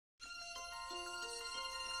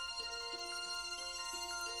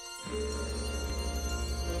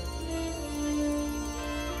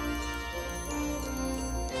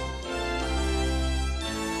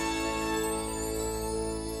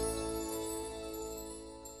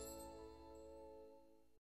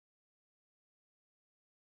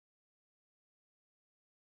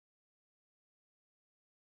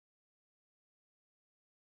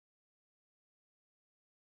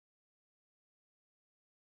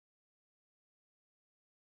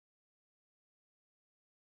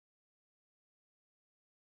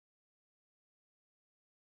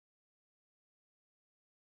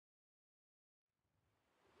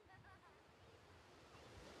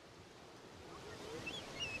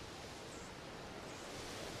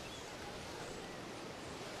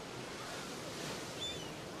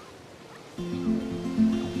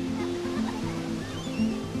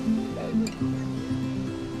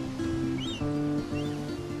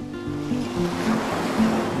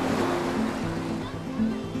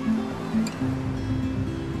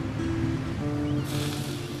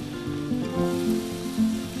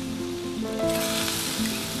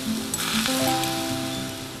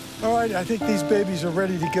All right, I think these babies are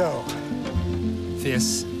ready to go.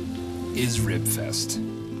 This is Ribfest.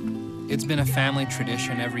 It's been a family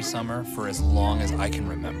tradition every summer for as long as I can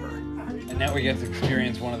remember. And now we get to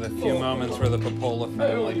experience one of the few moments where the Papola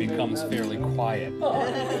family becomes fairly quiet.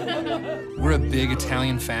 We're a big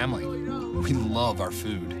Italian family. We love our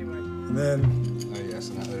food. And then... Oh yes,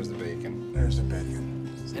 and now there's the bacon. There's the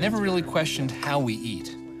bacon. I never really questioned how we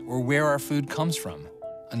eat or where our food comes from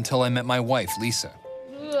until I met my wife, Lisa.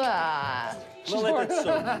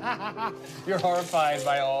 You're horrified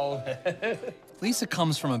by all of it. Lisa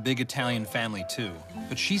comes from a big Italian family too,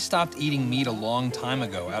 but she stopped eating meat a long time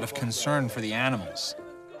ago out of concern for the animals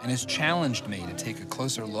and has challenged me to take a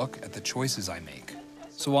closer look at the choices I make.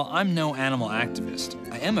 So while I'm no animal activist,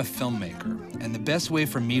 I am a filmmaker, and the best way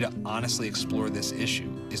for me to honestly explore this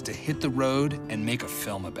issue is to hit the road and make a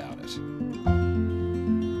film about it.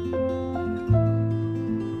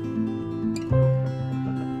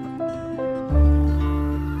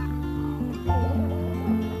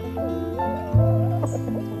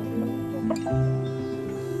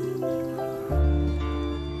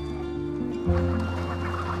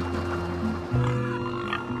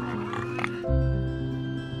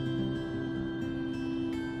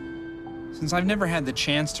 Since I've never had the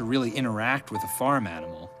chance to really interact with a farm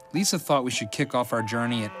animal, Lisa thought we should kick off our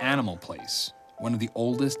journey at Animal Place, one of the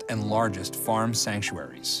oldest and largest farm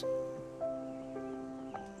sanctuaries.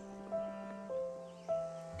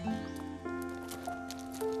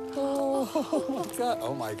 Oh my God!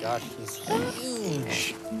 Oh my gosh, he's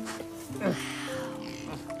huge.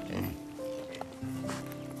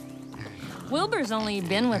 Wilbur's only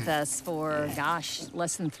been with us for, gosh,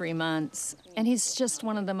 less than 3 months. And he's just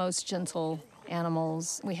one of the most gentle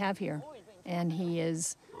animals we have here. And he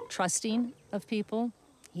is trusting of people.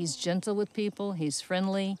 He's gentle with people. He's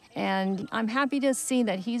friendly. And I'm happy to see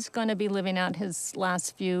that he's going to be living out his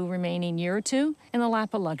last few remaining year or two in the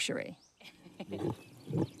lap of luxury.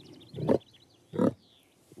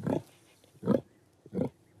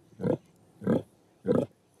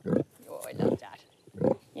 Oh, I love that.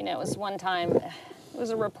 You know, it was one time, it was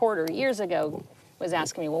a reporter years ago was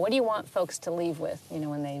asking me, well, what do you want folks to leave with, you know,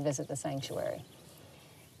 when they visit the sanctuary?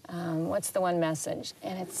 What's the one message?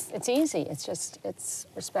 And it's easy. It's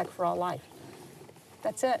respect for all life.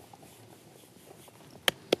 That's it.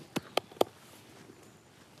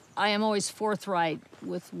 I am always forthright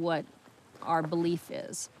with what our belief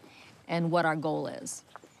is and what our goal is.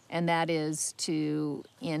 And that is to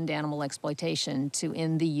end animal exploitation, to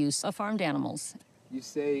end the use of farmed animals. You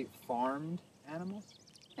say farmed animals?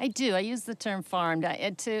 I do. I use the term farmed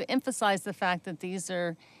to emphasize the fact that these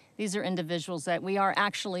are individuals that we are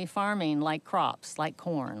actually farming, like crops, like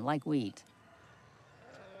corn, like wheat.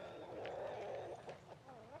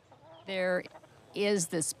 There is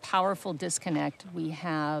this powerful disconnect we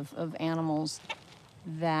have of animals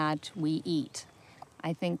that we eat.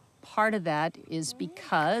 I think part of that is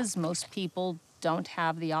because most people don't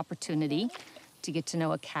have the opportunity to get to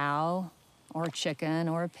know a cow or a chicken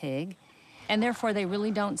or a pig, and therefore they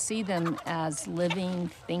really don't see them as living,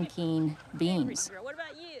 thinking beings. What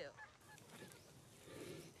about you?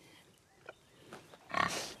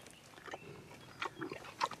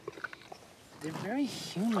 They're very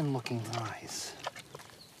human-looking eyes.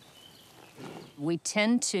 We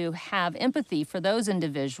tend to have empathy for those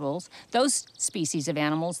individuals, those species of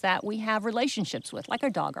animals that we have relationships with, like our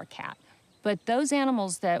dog or cat. But those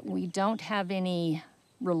animals that we don't have any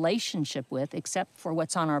relationship with, except for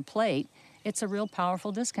what's on our plate, it's a real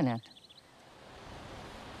powerful disconnect.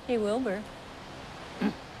 Hey, Wilbur.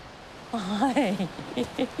 Hi.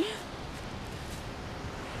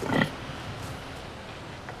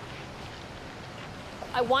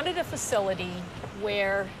 I wanted a facility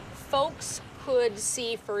where folks could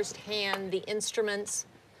see firsthand the instruments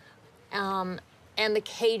and the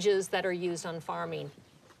cages that are used on farming.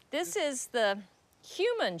 This is the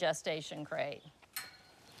human gestation crate.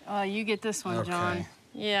 Oh, you get this one, John. Okay.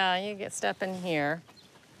 Yeah, you get step in here.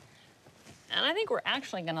 And I think we're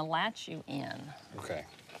actually gonna latch you in. Okay.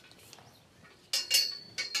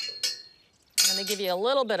 I'm gonna give you a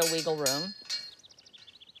little bit of wiggle room.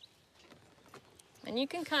 And you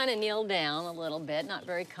can kind of kneel down a little bit, not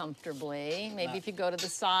very comfortably. Maybe if you go to the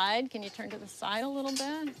side, can you turn to the side a little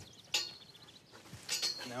bit?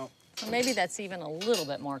 No. Or maybe that's even a little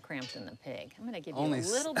bit more cramped than the pig. I'm gonna give you Only a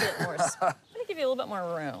little bit more, I'm gonna give you a little bit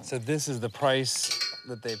more room. So this is the price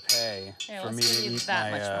that they pay Here, for let's me give to you eat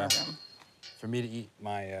that my much more room. for me to eat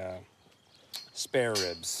my spare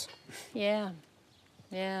ribs. Yeah,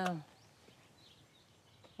 yeah.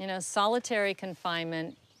 You know, solitary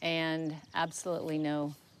confinement and absolutely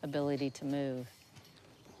no ability to move.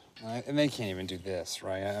 And they can't even do this,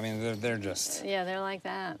 right? I mean, they're just Yeah, they're like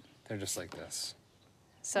that. they're just like this.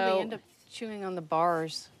 So They end up chewing on the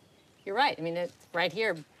bars. you're right. I mean, it's right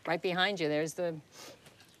here, right behind you, there's the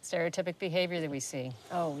stereotypic behavior that we see.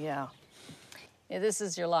 Oh, yeah. Yeah, this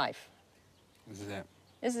is your life. This is it.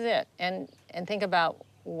 This is it. And think about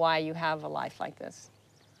why you have a life like this.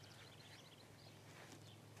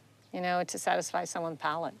 You know, to satisfy someone's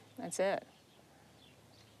palate. That's it.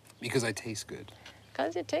 Because I taste good.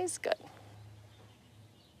 Because it tastes good.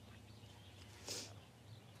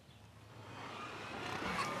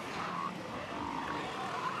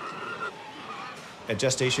 A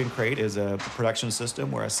gestation crate is a production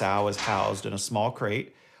system where a sow is housed in a small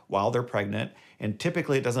crate while they're pregnant, and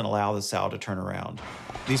typically it doesn't allow the sow to turn around.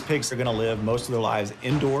 These pigs are gonna live most of their lives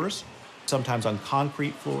indoors, sometimes on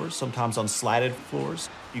concrete floors, sometimes on slatted floors.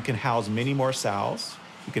 You can house many more sows,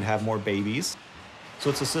 you can have more babies. So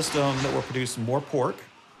it's a system that will produce more pork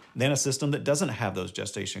than a system that doesn't have those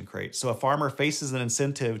gestation crates. So a farmer faces an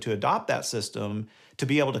incentive to adopt that system to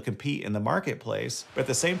be able to compete in the marketplace, but at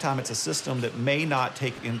the same time, it's a system that may not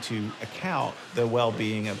take into account the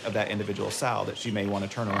well-being of that individual sow that she may want to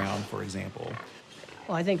turn around, for example.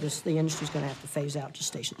 Well, I think the industry's going to have to phase out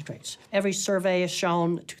gestation crates. Every survey has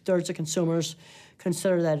shown that 2/3 of consumers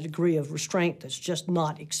consider that a degree of restraint that's just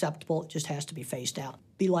not acceptable. It just has to be phased out.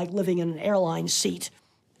 Be like living in an airline seat,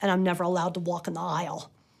 and I'm never allowed to walk in the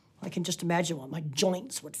aisle. I can just imagine what my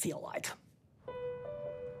joints would feel like.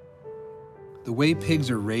 The way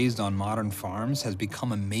pigs are raised on modern farms has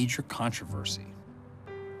become a major controversy.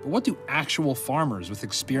 But what do actual farmers with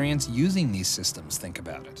experience using these systems think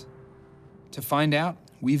about it? To find out,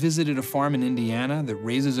 we visited a farm in Indiana that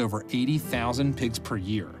raises over 80,000 pigs per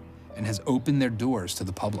year and has opened their doors to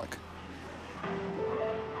the public.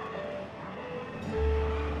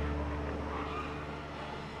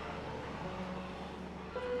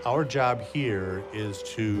 Our job here is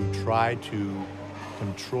to try to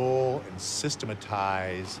control and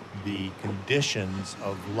systematize the conditions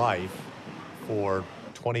of life for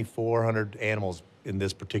 2,400 animals in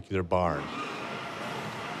this particular barn.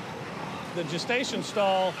 The gestation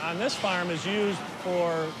stall on this farm is used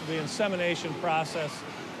for the insemination process,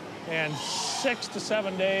 and 6 to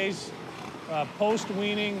 7 days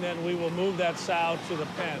post-weaning, then we will move that sow to the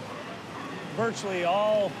pen. Virtually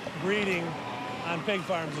all breeding on pig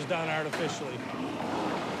farms is done artificially.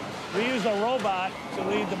 We use a robot to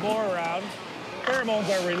lead the boar around. Pheromones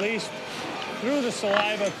are released through the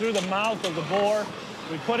saliva, through the mouth of the boar.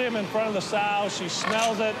 We put him in front of the sow, she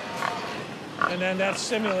smells it, and then that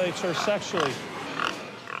stimulates her sexually.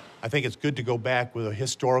 I think it's good to go back with a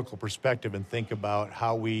historical perspective and think about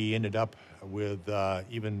how we ended up with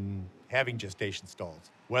even having gestation stalls.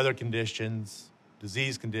 Weather conditions,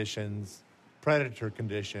 disease conditions, predator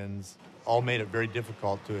conditions, all made it very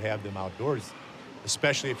difficult to have them outdoors,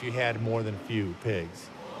 especially if you had more than a few pigs.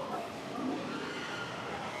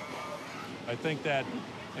 I think that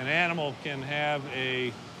an animal can have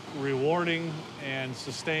a rewarding and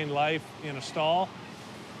sustained life in a stall,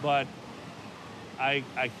 but I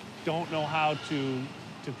don't know how to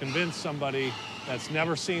convince somebody that's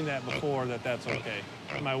never seen that before that that's okay.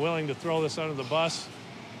 Am I willing to throw this under the bus?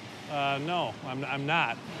 No, I'm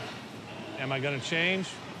not. Am I going to change?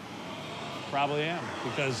 Probably am,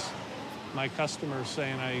 because my customer's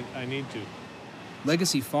saying I need to.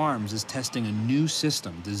 Legacy Farms is testing a new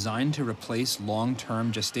system designed to replace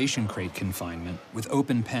long-term gestation crate confinement with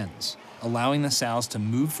open pens, allowing the sows to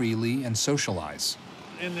move freely and socialize.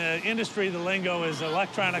 In the industry, the lingo is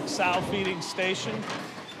electronic sow feeding station.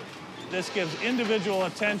 This gives individual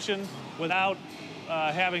attention without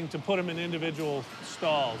having to put them in individual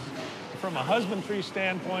stalls. From a husbandry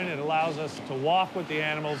standpoint, it allows us to walk with the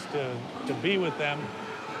animals, to be with them,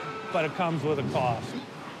 but it comes with a cost.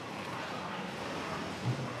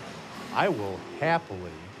 I will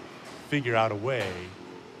happily figure out a way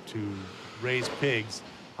to raise pigs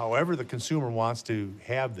however the consumer wants to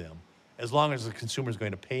have them, as long as the consumer is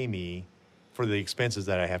going to pay me for the expenses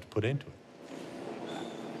that I have to put into it.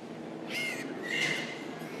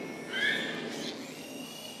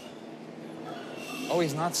 Oh,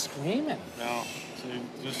 he's not screaming. No, so you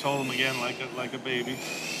just hold him again like a baby.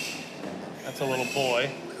 That's a little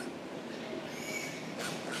boy.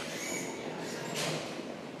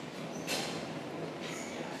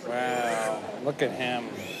 Wow, look at him.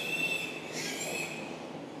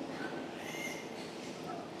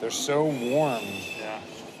 They're so warm. Yeah.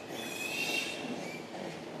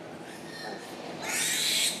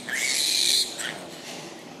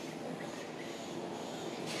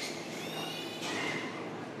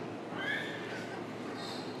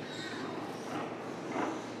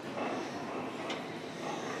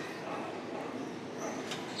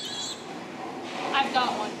 I've got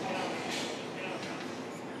one.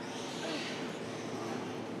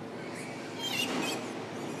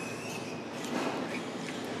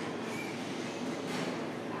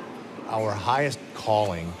 Our highest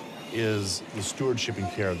calling is the stewardship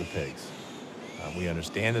and care of the pigs. We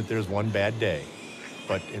understand that there's one bad day,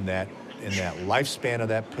 but in that lifespan of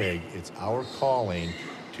that pig, it's our calling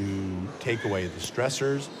to take away the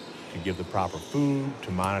stressors, to give the proper food,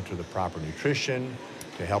 to monitor the proper nutrition,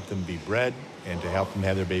 to help them be bred, and to help them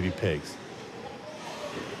have their baby pigs.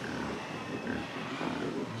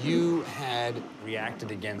 You had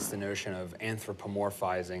reacted against the notion of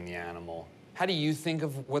anthropomorphizing the animal. How do you think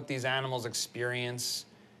of what these animals experience?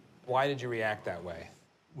 Why did you react that way?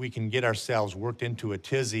 We can get ourselves worked into a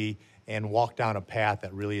tizzy and walk down a path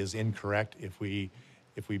that really is incorrect if we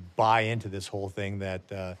buy into this whole thing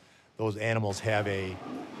that those animals have a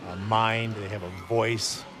mind, they have a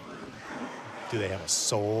voice, do they have a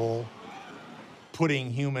soul?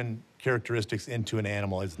 Putting human characteristics into an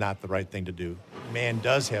animal is not the right thing to do. Man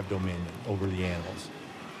does have dominion over the animals.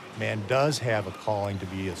 Man does have a calling to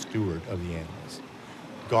be a steward of the animals.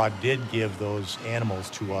 God did give those animals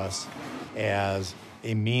to us as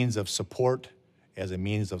a means of support, as a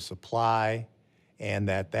means of supply, and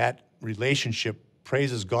that relationship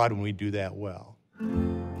praises God when we do that well.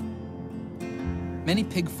 Many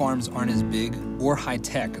pig farms aren't as big or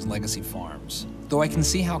high-tech as legacy farms, though I can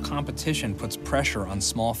see how competition puts pressure on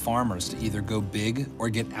small farmers to either go big or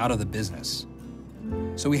get out of the business.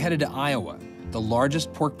 So we headed to Iowa, the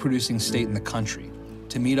largest pork-producing state in the country,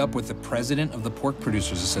 to meet up with the president of the Pork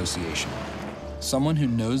Producers Association, someone who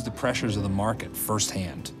knows the pressures of the market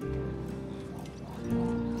firsthand.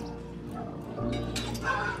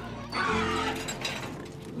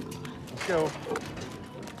 Let's go.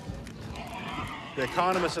 The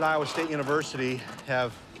economists at Iowa State University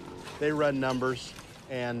they run numbers,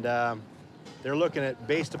 and they're looking at,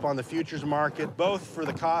 based upon the futures market, both for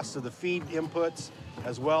the cost of the feed inputs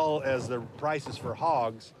as well as the prices for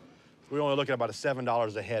hogs. We only look at about a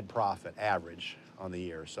 $7 a head profit average on the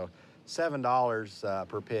year. So $7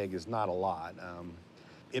 per pig is not a lot.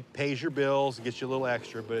 It pays your bills, gets you a little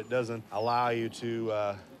extra, but it doesn't allow you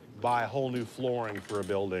to buy a whole new flooring for a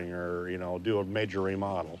building or, do a major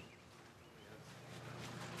remodel.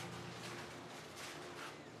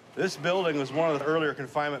 This building was one of the earlier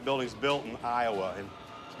confinement buildings built in Iowa, and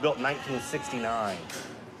it's built in 1969.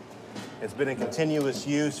 It's been in continuous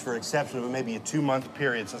use for exception of maybe a 2-month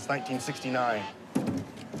period since 1969.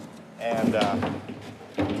 And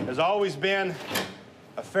there's always been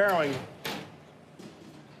a farrowing.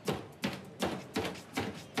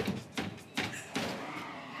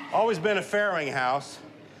 Always been a farrowing house.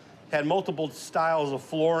 Had multiple styles of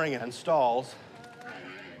flooring and stalls.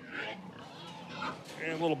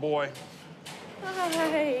 And a little boy.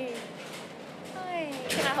 Hi. Hi.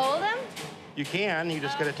 Can I hold him? You can. You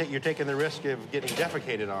just gotta you're taking the risk of getting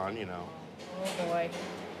defecated on, Oh boy.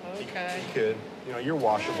 Okay. You could. You're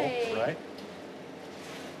washable, Hi. right?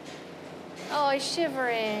 Oh, he's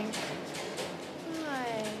shivering.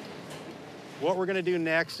 Hi. What we're gonna do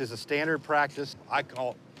next is a standard practice. I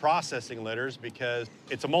call it processing litters because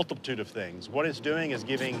it's a multitude of things. What it's doing is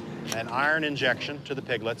giving an iron injection to the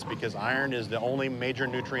piglets because iron is the only major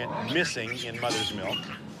nutrient missing in mother's milk.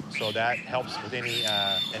 So that helps with any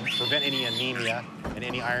and prevent any anemia and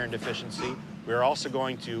any iron deficiency. We're also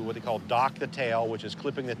going to what they call dock the tail, which is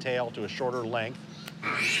clipping the tail to a shorter length.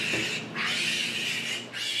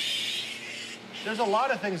 There's a lot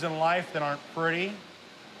of things in life that aren't pretty,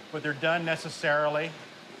 but they're done necessarily,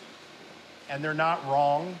 and they're not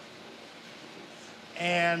wrong.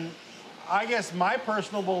 And I guess my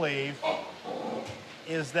personal belief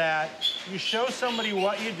is that you show somebody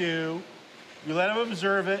what you do, you let them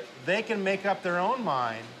observe it, they can make up their own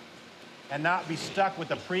mind and not be stuck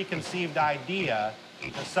with a preconceived idea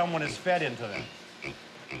that someone has fed into them.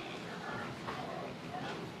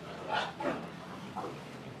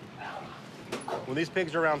 When these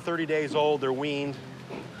pigs are around 30 days old, they're weaned.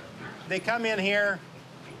 They come in here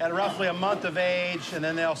at roughly a month of age, and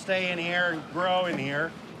then they'll stay in here and grow in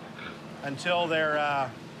here until their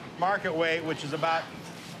market weight, which is about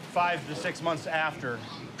 5 to 6 months after.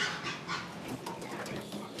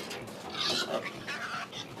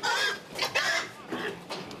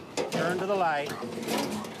 Turn to the light.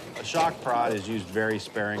 A shock prod is used very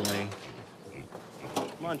sparingly.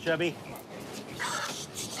 Come on, Chubby.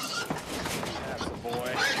 That's the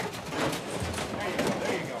boy.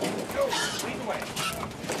 There you go. Go, lead the way.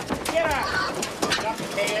 Get out! Drop the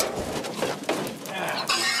can.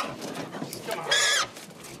 Come on.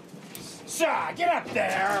 Shaw, get up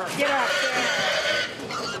there! Get up there!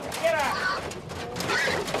 Get up!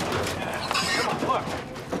 Come on, look.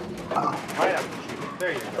 Right up.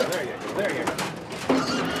 There you go, there you go, there you go.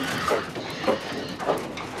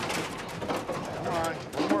 Come on,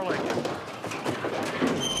 one more like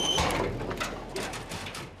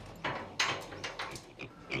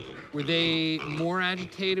it. Were they more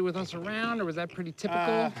agitated with us around, or was that pretty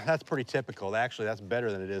typical? That's pretty typical. Actually, that's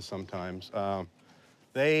better than it is sometimes.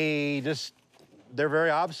 They're very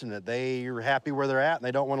obstinate. They're happy where they're at, and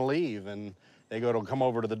they don't want to leave. And they come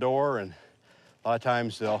over to the door, and a lot of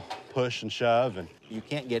times they'll push and shove, and you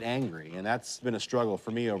can't get angry. And that's been a struggle for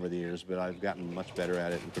me over the years, but I've gotten much better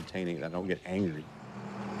at it and containing it. I don't get angry.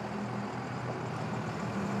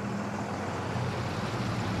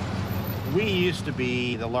 We used to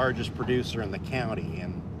be the largest producer in the county,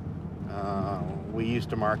 and we used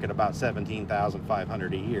to market about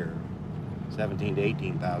 17,500 a year, 17 to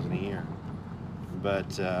 18,000 a year.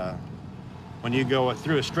 But when you go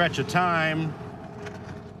through a stretch of time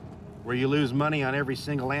where you lose money on every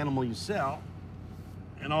single animal you sell,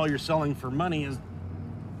 and all you're selling for money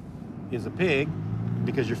is a pig,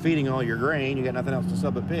 because you're feeding all your grain, you got nothing else to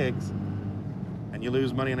sell but pigs, and you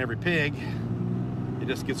lose money on every pig, it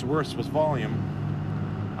just gets worse with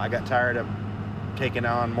volume. I got tired of taking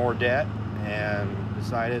on more debt and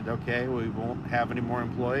decided, okay, we won't have any more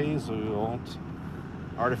employees, we won't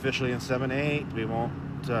artificially inseminate, we won't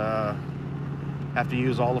have to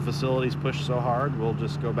use all the facilities pushed so hard. We'll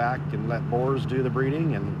just go back and let boars do the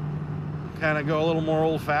breeding and kind of go a little more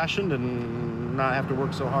old-fashioned and not have to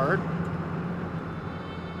work so hard.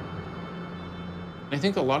 I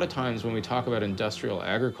think a lot of times when we talk about industrial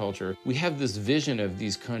agriculture, we have this vision of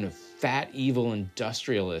these kind of fat, evil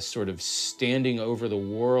industrialists sort of standing over the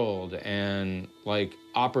world and like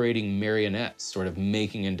operating marionettes, sort of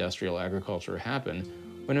making industrial agriculture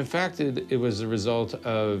happen. When in fact, it was the result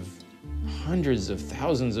of hundreds of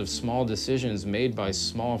thousands of small decisions made by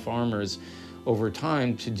small farmers over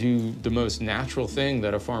time to do the most natural thing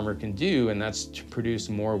that a farmer can do, and that's to produce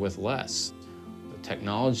more with less. The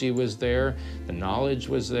technology was there, the knowledge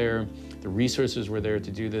was there, the resources were there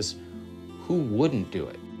to do this. Who wouldn't do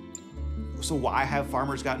it? So why have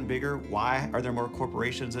farmers gotten bigger? Why are there more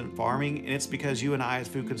corporations in farming? And it's because you and I as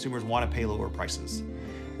food consumers want to pay lower prices.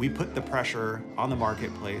 We put the pressure on the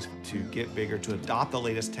marketplace to get bigger, to adopt the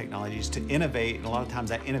latest technologies, to innovate, and a lot of times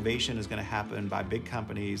that innovation is going to happen by big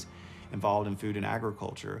companies involved in food and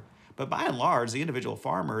agriculture. But by and large, the individual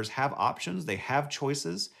farmers have options, they have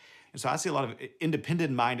choices. And so I see a lot of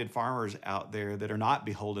independent-minded farmers out there that are not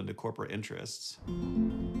beholden to corporate interests.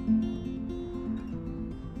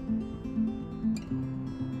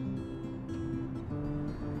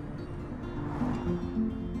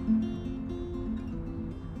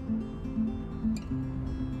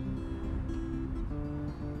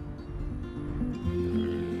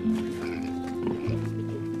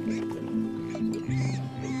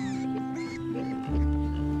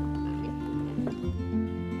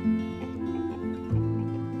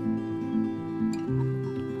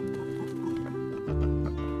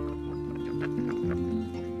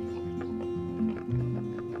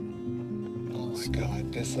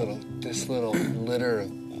 This little litter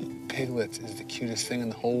of piglets is the cutest thing in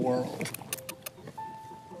the whole world.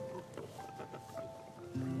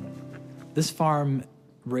 This farm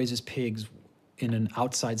raises pigs in an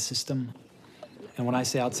outside system. And when I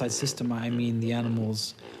say outside system, I mean the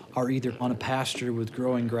animals are either on a pasture with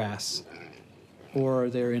growing grass, or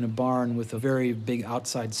they're in a barn with a very big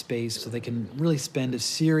outside space, so they can really spend a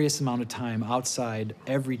serious amount of time outside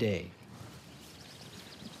every day.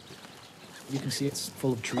 You can see it's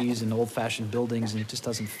full of trees and old-fashioned buildings, and it just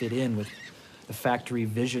doesn't fit in with the factory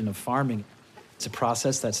vision of farming. It's a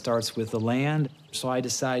process that starts with the land. So I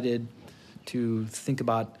decided to think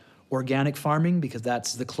about organic farming because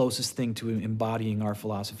that's the closest thing to embodying our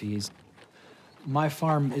philosophies. My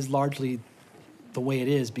farm is largely the way it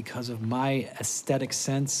is because of my aesthetic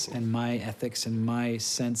sense and my ethics and my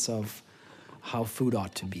sense of how food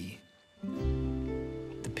ought to be.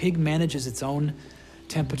 The pig manages its own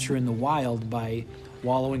temperature in the wild by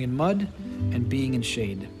wallowing in mud and being in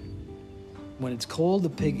shade. When it's cold, the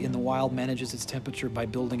pig in the wild manages its temperature by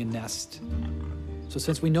building a nest. So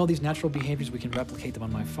since we know these natural behaviors, we can replicate them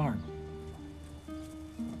on my farm.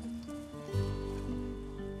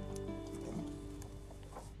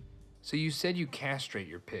 So you said you castrate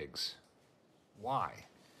your pigs. Why?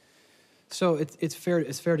 So it's fair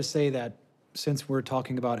to say that since we're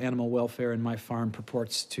talking about animal welfare and my farm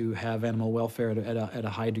purports to have animal welfare at a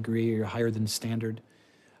high degree or higher than standard,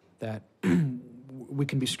 that we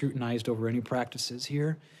can be scrutinized over any practices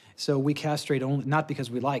here. So we castrate only, not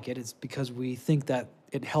because we like it, it's because we think that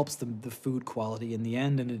it helps the food quality in the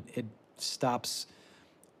end, and it stops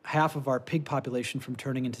half of our pig population from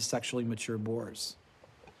turning into sexually mature boars.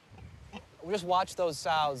 We'll just watch those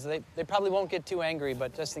sows. They probably won't get too angry,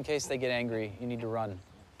 but just in case they get angry, you need to run.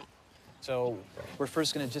 So we're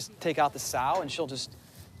first gonna just take out the sow, and she'll just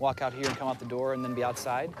walk out here and come out the door and then be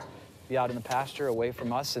outside, be out in the pasture away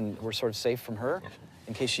from us, and we're sort of safe from her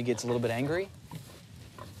in case she gets a little bit angry.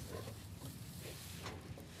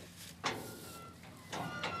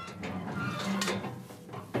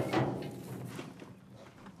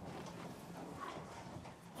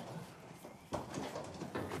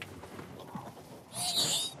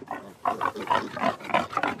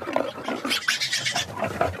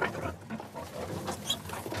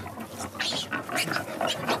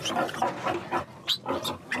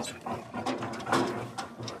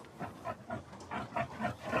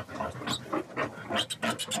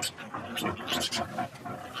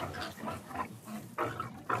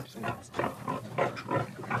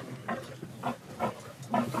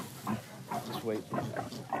 Just wait.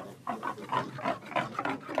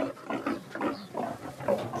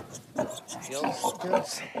 Feels good.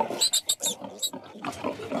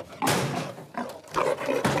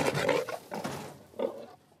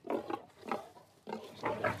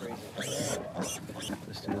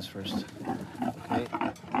 Let's do this first. Okay.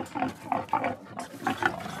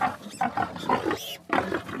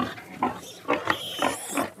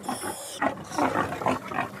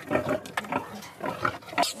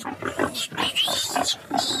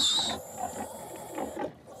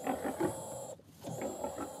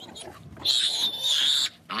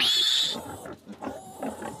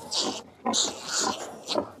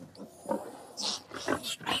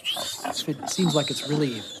 It seems like it's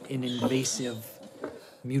really an invasive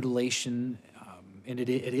mutilation, and it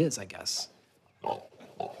is, I guess.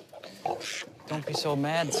 Don't be so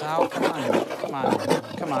mad, Sal. Come on, come on,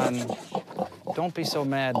 come on. Don't be so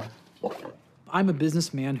mad. I'm a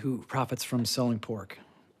businessman who profits from selling pork.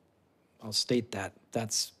 I'll state that.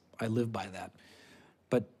 I live by that.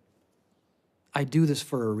 But I do this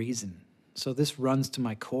for a reason. So this runs to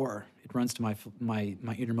my core. It runs to my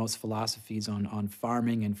innermost philosophies on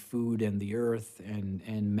farming and food and the earth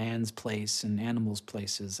and man's place and animals'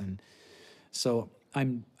 places. And so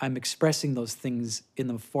I'm expressing those things in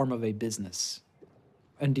the form of a business.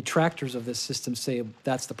 And detractors of this system say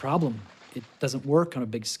that's the problem. It doesn't work on a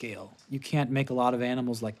big scale. You can't make a lot of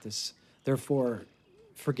animals like this. Therefore,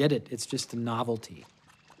 forget it. It's just a novelty.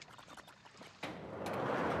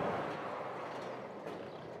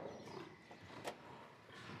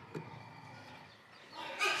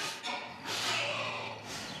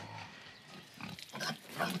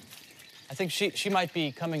 I think she might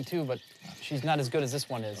be coming too, but she's not as good as this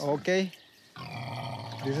one is. Okay.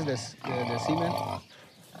 This is the semen.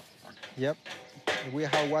 Yep. We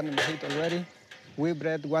have one in the heat already. We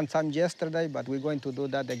bred one time yesterday, but we're going to do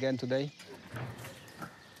that again today.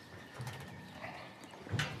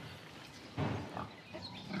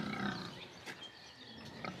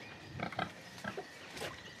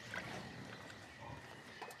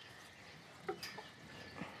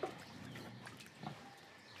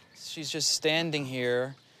 She's just standing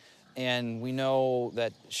here, and we know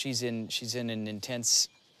that she's in an intense,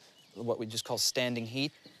 what we just call standing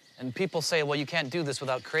heat. And people say, well, you can't do this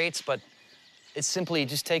without crates, but it simply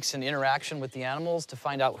just takes an interaction with the animals to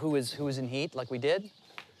find out who is in heat, like we did.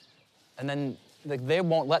 And then they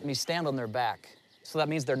won't let me stand on their back. So that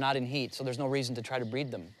means they're not in heat, so there's no reason to try to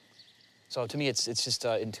breed them. So to me, it's just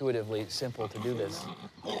intuitively simple to do this.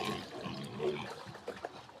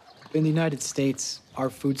 In the United States, our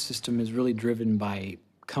food system is really driven by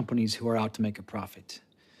companies who are out to make a profit.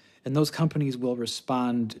 And those companies will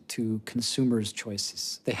respond to consumers'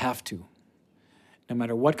 choices. They have to. No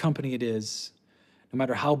matter what company it is, no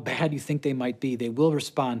matter how bad you think they might be, they will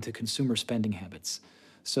respond to consumer spending habits.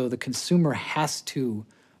 So the consumer has to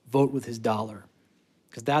vote with his dollar,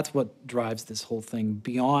 because that's what drives this whole thing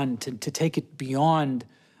beyond, to take it beyond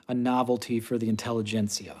a novelty for the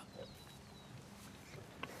intelligentsia.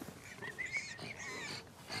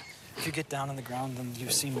 If you get down on the ground, then you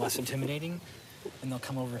seem less intimidating, and they'll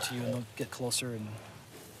come over to you and they'll get closer and...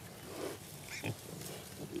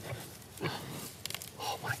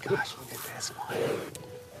 Oh my gosh, look at this one.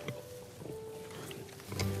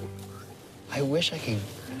 I wish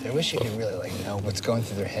you could really like know what's going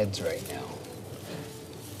through their heads right now.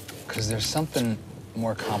 Because there's something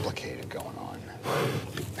more complicated going on.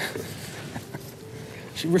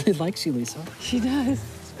 She really likes you, Lisa. She does.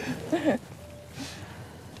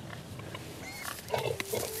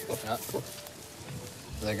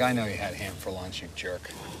 Like, I know you had ham for lunch, you jerk.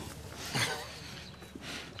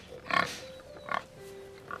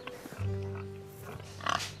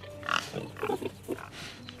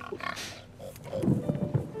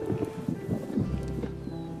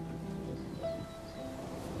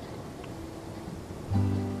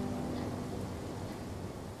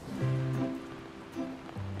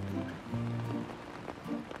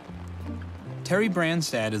 Terry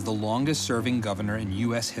Branstad is the longest-serving governor in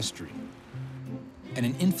U.S. history and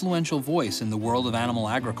an influential voice in the world of animal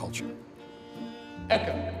agriculture.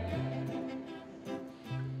 Echo.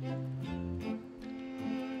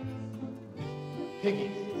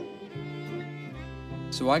 Piggies.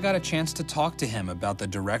 So I got a chance to talk to him about the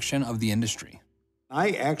direction of the industry.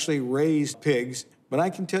 I actually raised pigs, but I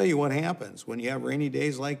can tell you what happens when you have rainy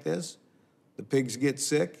days like this. The pigs get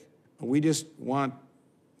sick. We just want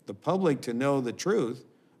the public to know the truth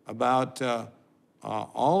about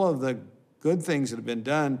all of the good things that have been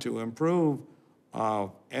done to improve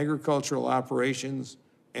agricultural operations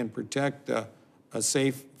and protect a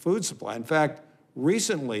safe food supply. In fact,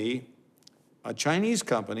 recently, a Chinese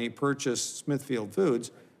company purchased Smithfield Foods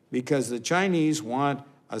because the Chinese want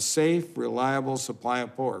a safe, reliable supply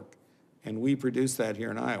of pork, and we produce that here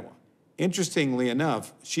in Iowa. Interestingly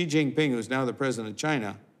enough, Xi Jinping, who's now the president of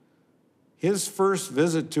China, his first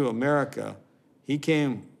visit to America, he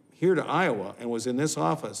came here to Iowa and was in this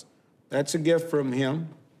office. That's a gift from him.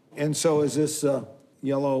 And so is this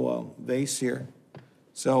yellow vase here.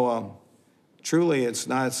 So truly, it's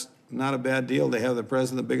not a bad deal to have the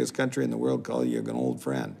president of the biggest country in the world call you an old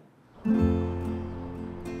friend.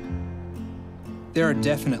 There are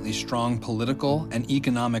definitely strong political and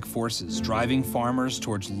economic forces driving farmers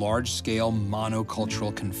towards large-scale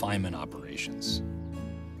monocultural confinement operations.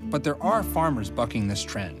 But there are farmers bucking this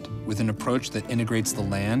trend with an approach that integrates the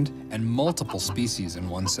land and multiple species in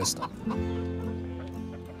one system.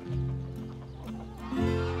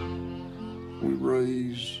 We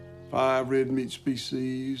raise 5 red meat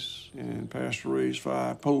species and pasture-raise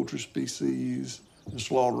 5 poultry species and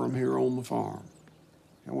slaughter them here on the farm.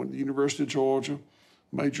 I went to the University of Georgia,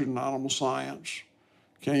 majored in animal science,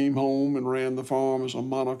 came home and ran the farm as a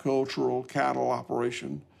monocultural cattle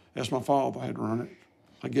operation, as my father had run it.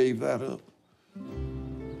 I gave that up.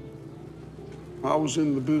 I was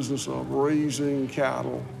in the business of raising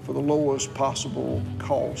cattle for the lowest possible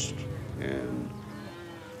cost. And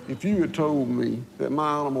if you had told me that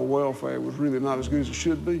my animal welfare was really not as good as it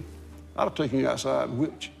should be, I'd have taken you outside and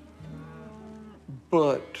whipped you.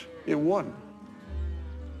 But it wasn't.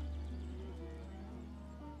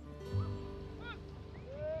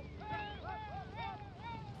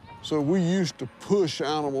 So we used to push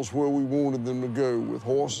animals where we wanted them to go with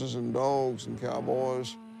horses and dogs and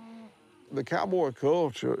cowboys. The cowboy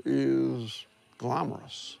culture is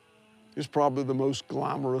glamorous. It's probably the most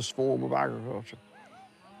glamorous form of agriculture.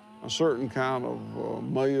 A certain kind of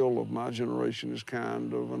male of my generation is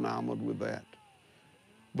kind of enamored with that.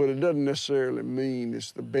 But it doesn't necessarily mean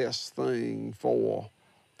it's the best thing for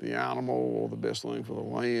the animal or the best thing for the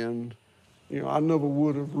land. You know, I never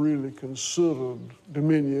would have really considered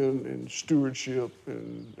dominion and stewardship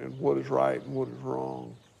and what is right and what is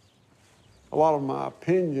wrong. A lot of my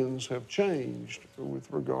opinions have changed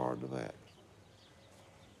with regard to that.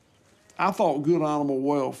 I thought good animal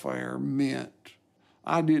welfare meant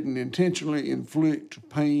I didn't intentionally inflict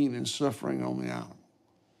pain and suffering on the animal.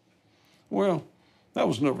 Well, that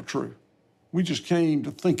was never true. We just came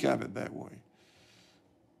to think of it that way.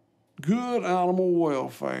 Good animal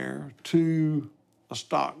welfare to a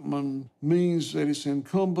stockman means that it's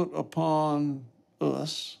incumbent upon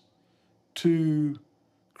us to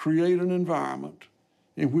create an environment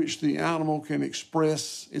in which the animal can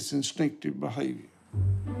express its instinctive behavior.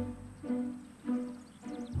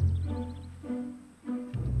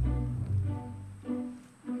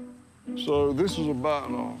 So this is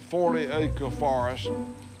about a 40-acre forest,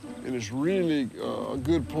 and it's really a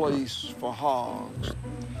good place for hogs.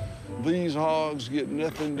 These hogs get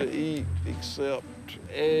nothing to eat except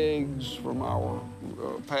eggs from our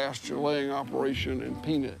pasture laying operation and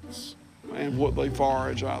peanuts and what they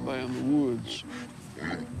forage out there in the woods.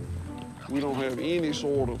 We don't have any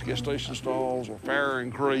sort of gestation stalls or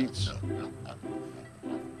farrowing crates.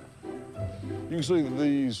 You can see that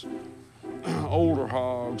these older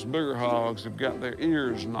hogs, bigger hogs, have got their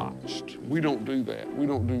ears notched. We don't do that. We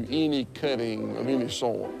don't do any cutting of any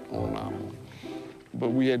sort on an animal.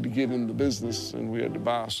 But we had to get in the business, and we had to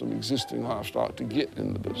buy some existing livestock to get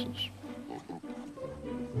in the business.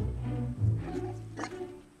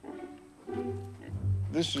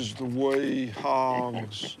 This is the way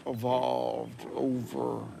hogs evolved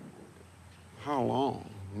over how long?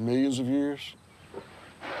 Millions of years?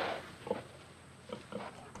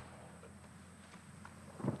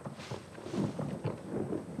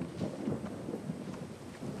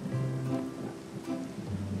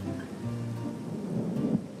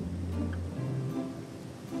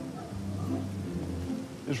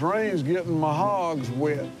 This rain's getting my hogs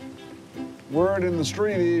wet. Word in the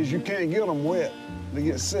street is you can't get them wet. They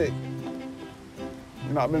get sick.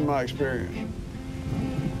 Not been my experience.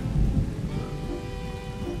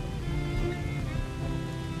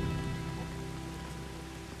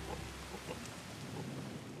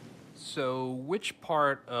 So which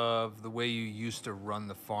part of the way you used to run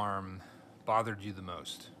the farm bothered you the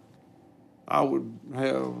most? I would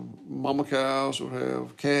have mama cows, would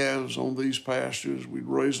have calves on these pastures. We'd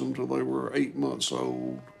raise them till they were 8 months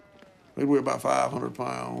old. They'd weigh about 500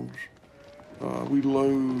 pounds. We'd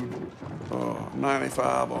load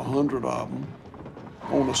 95 or 100 of them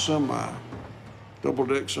on a semi,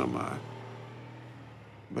 double-deck semi.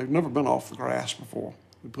 They've never been off the grass before.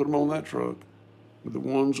 We put them on that truck, with the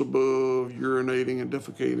ones above urinating and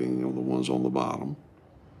defecating on the ones on the bottom,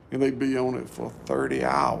 and they'd be on it for 30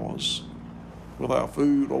 hours without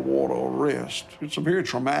food or water or rest. It's a very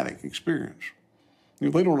traumatic experience. You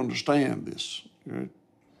know, they don't understand this. You know,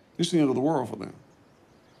 it's the end of the world for them.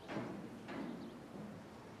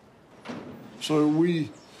 So we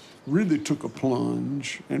really took a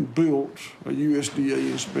plunge and built a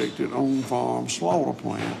USDA-inspected on-farm slaughter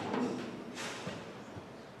plant.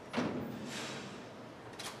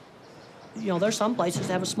 You know, there's some places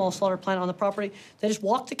that have a small slaughter plant on the property. They just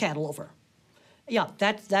walk the cattle over. Yeah,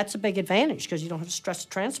 that's a big advantage because you don't have to stress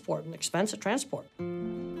the transport and expense of transport.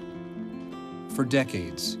 For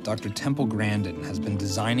decades, Dr. Temple Grandin has been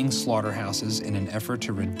designing slaughterhouses in an effort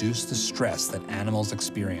to reduce the stress that animals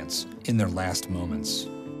experience in their last moments.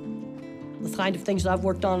 The kind of things that I've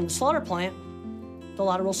worked on in the slaughter plant, a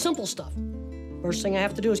lot of real simple stuff. First thing I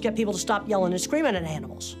have to do is get people to stop yelling and screaming at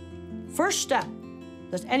animals. First step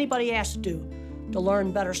that anybody has to do to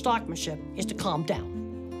learn better stockmanship is to calm down.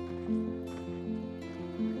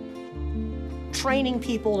 Training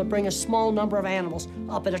people to bring a small number of animals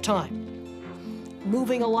up at a time.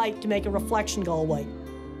 Moving a light to make a reflection go away.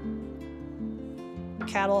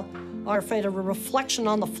 Cattle are afraid of a reflection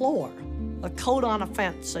on the floor, a coat on a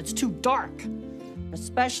fence that's too dark,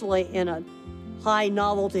 especially in a high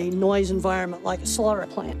novelty noise environment like a slaughter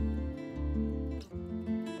plant.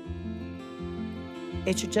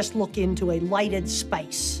 It should just look into a lighted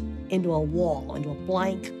space, into a wall, into a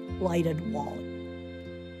blank lighted wall.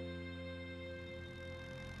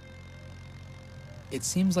 It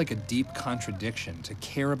seems like a deep contradiction to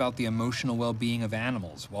care about the emotional well-being of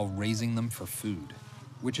animals while raising them for food,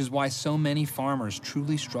 which is why so many farmers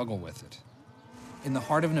truly struggle with it. In the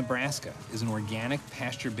heart of Nebraska is an organic,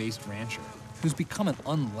 pasture-based rancher who's become an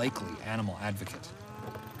unlikely animal advocate.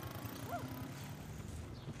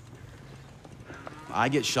 I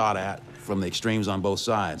get shot at from the extremes on both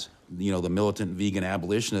sides. You know, the militant vegan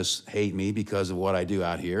abolitionists hate me because of what I do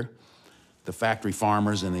out here. The factory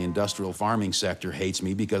farmers and the industrial farming sector hates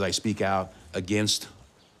me because I speak out against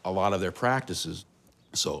a lot of their practices.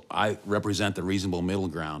 So I represent the reasonable middle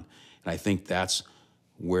ground, and I think that's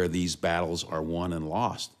where these battles are won and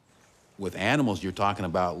lost. With animals, you're talking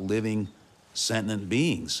about living, sentient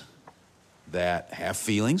beings that have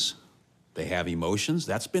feelings, they have emotions.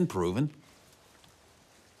 That's been proven.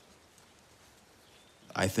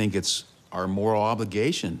 I think it's our moral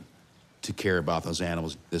obligation to care about those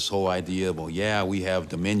animals. This whole idea of, well, yeah, we have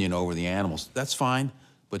dominion over the animals. That's fine,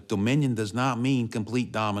 but dominion does not mean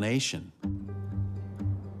complete domination.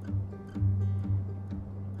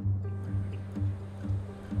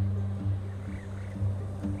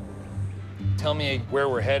 Tell me where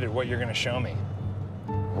we're headed, what you're gonna show me.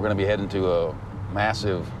 We're going to be heading to a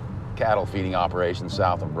massive cattle feeding operation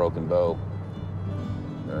south of Broken Bow.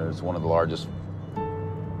 It's one of the largest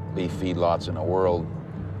beef feedlots in the world.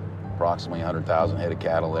 Approximately 100,000 head of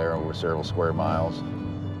cattle there over several square miles.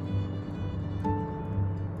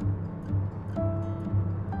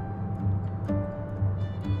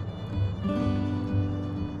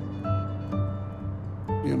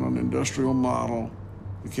 In an industrial model,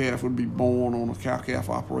 the calf would be born on a cow-calf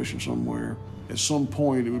operation somewhere. At some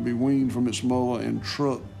point, it would be weaned from its mother and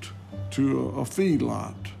trucked to a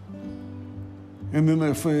feedlot. And then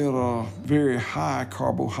they're fed a very high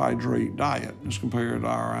carbohydrate diet as compared to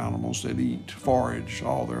our animals that eat forage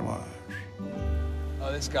all their lives.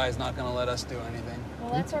 Oh, this guy's not gonna let us do anything.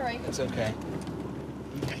 Well, that's all right. It's okay.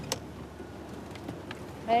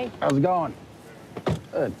 Hey. How's it going?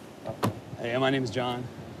 Good. Hey, my name is John.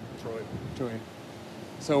 Troy.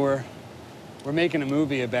 So we're making a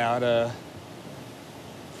movie about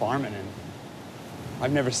farming, and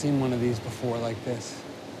I've never seen one of these before like this.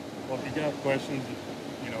 Well, if you got questions,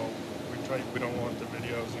 you know, we don't want the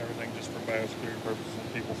videos and everything just for biosecurity purposes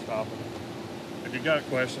and people stopping. If you got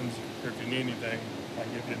questions, or if you need anything, I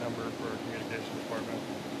can give you a number for our communications department.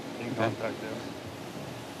 You can contact them.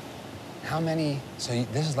 How many? So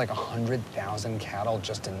this is like 100,000 cattle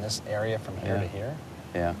just in this area from here to here?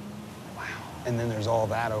 Yeah. Wow. And then there's all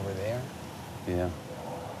that over there? Yeah.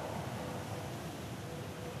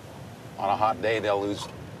 On a hot day, they'll lose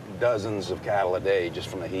dozens of cattle a day just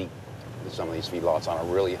from the heat. Some of these feedlots on a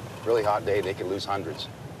really, really hot day, they could lose hundreds.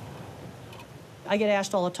 I get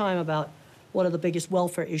asked all the time about what are the biggest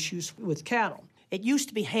welfare issues with cattle. It used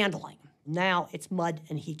to be handling. Now it's mud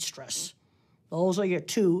and heat stress. Those are your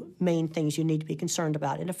two main things you need to be concerned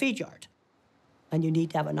about in a feed yard. And you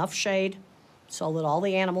need to have enough shade so that all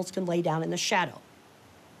the animals can lay down in the shadow.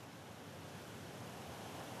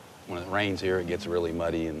 When it rains here, it gets really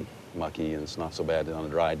muddy and mucky, and it's not so bad on a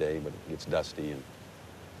dry day, but it gets dusty, and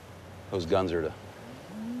those guns are to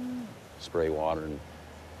spray water. And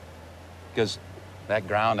because that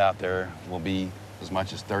ground out there will be as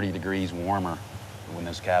much as 30 degrees warmer when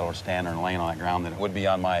those cattle are standing and laying on that ground than it would be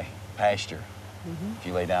on my pasture if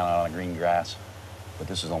you lay down out on green grass. But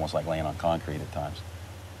this is almost like laying on concrete at times.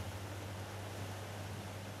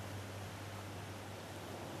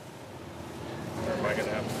 Am I gonna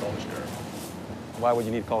have to call the sheriff? Why would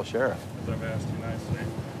you need to call a sheriff? Because I've asked you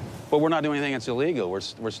nicely. But we're not doing anything that's illegal.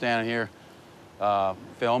 We're standing here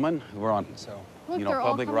filming. We're on, Look, you know, they're all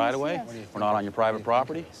public coming right to of see way. us. We're not on your private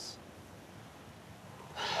property.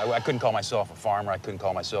 I couldn't call myself a farmer. I couldn't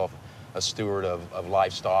call myself a steward of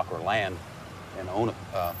livestock or land and own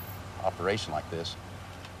an operation like this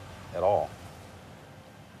at all.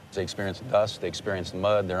 They experience the dust, they experience the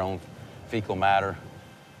mud, their own fecal matter.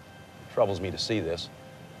 It troubles me to see this,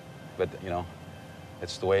 but you know,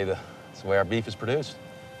 it's the way our beef is produced.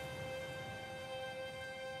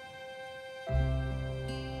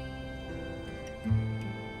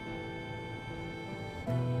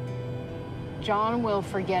 John will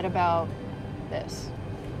forget about this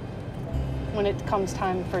when it comes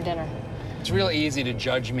time for dinner. It's real easy to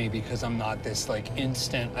judge me because I'm not this like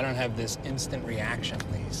instant, I don't have this instant reaction,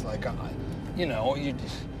 Lise. Like, you know,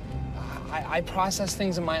 I process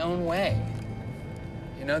things in my own way.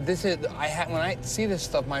 You know, this is, when I see this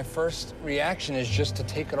stuff, my first reaction is just to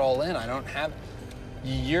take it all in. I don't have,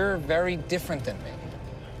 you're very different than me.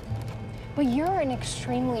 But you're an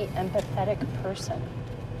extremely empathetic person.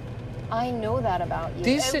 I know that about you.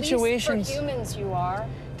 These At situations, least for humans, you are.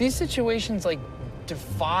 These situations like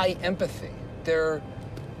defy empathy. They're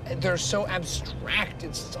so abstract.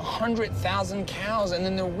 It's 100,000 cows, and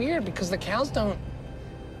then they're weird because the cows don't.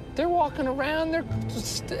 They're walking around. They're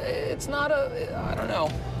just. It's not a. I don't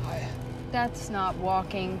know. That's not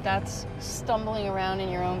walking. That's stumbling around in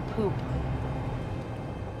your own poop.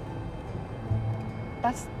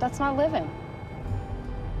 That's not living.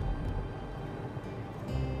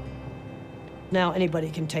 Now anybody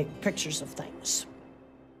can take pictures of things.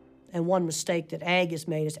 And one mistake that ag has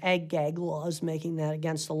made is ag gag laws, making that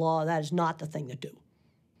against the law. That is not the thing to do.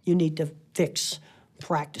 You need to fix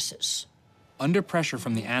practices. Under pressure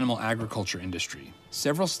from the animal agriculture industry,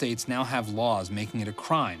 several states now have laws making it a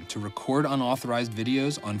crime to record unauthorized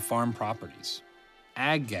videos on farm properties.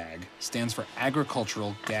 Ag-gag stands for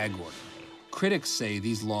Agricultural Gag Order. Critics say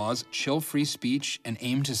these laws chill free speech and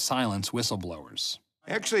aim to silence whistleblowers.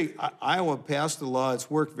 Actually, Iowa passed a law that's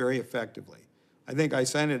worked very effectively. I think I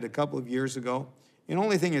signed it a couple of years ago. And the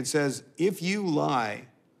only thing it says, if you lie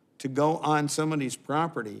to go on somebody's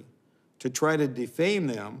property to try to defame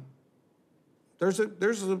them, there's a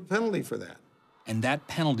penalty for that. And that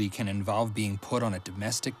penalty can involve being put on a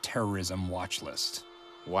domestic terrorism watch list.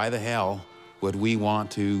 Why the hell would we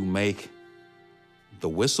want to make the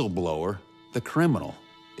whistleblower the criminal?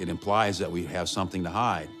 It implies that we have something to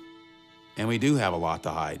hide. And we do have a lot to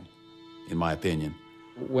hide, in my opinion.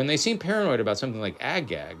 When they seem paranoid about something like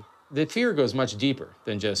ag-gag, the fear goes much deeper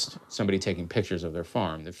than just somebody taking pictures of their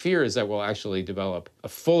farm. The fear is that we'll actually develop a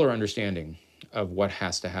fuller understanding of what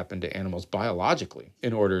has to happen to animals biologically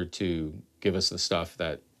in order to give us the stuff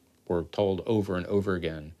that we're told over and over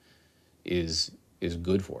again is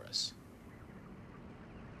good for us.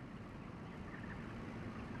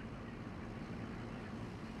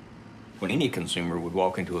 When any consumer would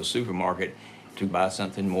walk into a supermarket to buy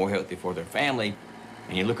something more healthy for their family,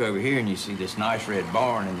 and you look over here and you see this nice red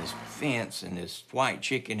barn and this fence and this white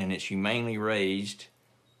chicken and it's humanely raised,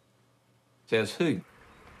 says who?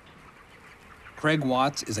 Craig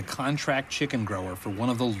Watts is a contract chicken grower for one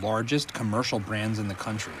of the largest commercial brands in the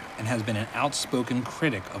country and has been an outspoken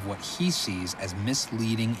critic of what he sees as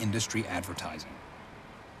misleading industry advertising.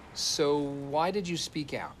 So why did you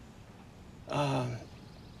speak out?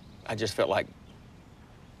 I just felt like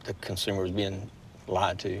the consumer was being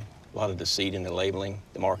lied to. A lot of deceit in the labeling,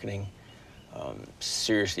 the marketing,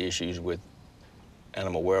 serious issues with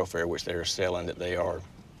animal welfare, which they're selling that they are,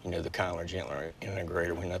 you know, the kinder, gentler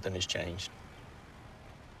integrator when nothing has changed.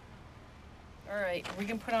 All right, we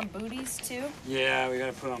can put on booties too? Yeah, we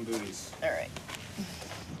gotta put on booties. All right.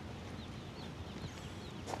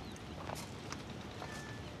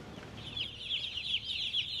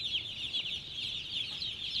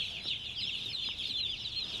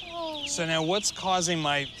 So now what's causing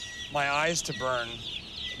my eyes to burn?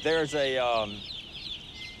 There's a,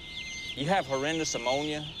 you have horrendous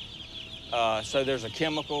ammonia, so there's a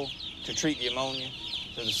chemical to treat the ammonia.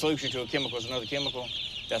 So the solution to a chemical is another chemical.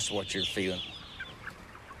 That's what you're feeling.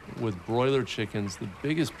 With broiler chickens, the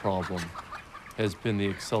biggest problem has been the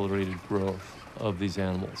accelerated growth of these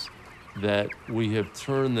animals, that we have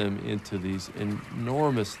turned them into these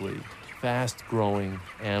enormously fast-growing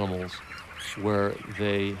animals where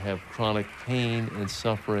they have chronic pain and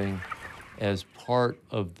suffering as part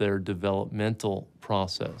of their developmental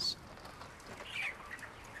process.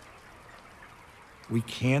 We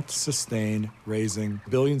can't sustain raising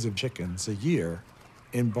billions of chickens a year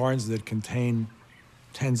in barns that contain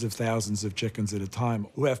tens of thousands of chickens at a time,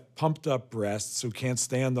 who have pumped up breasts, who can't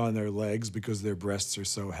stand on their legs because their breasts are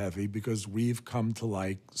so heavy, because we've come to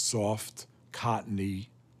like soft, cottony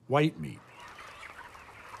white meat.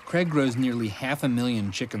 Craig grows nearly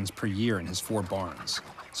 500,000 chickens per year in his 4 barns,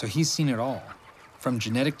 so he's seen it all, from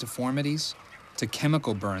genetic deformities to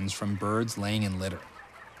chemical burns from birds laying in litter.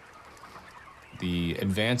 The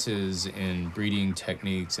advances in breeding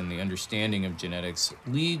techniques and the understanding of genetics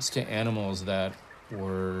leads to animals that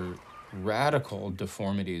were radical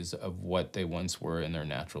deformities of what they once were in their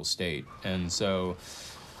natural state. And so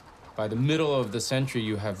by the middle of the century,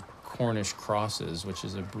 you have Cornish crosses, which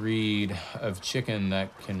is a breed of chicken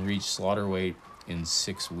that can reach slaughter weight in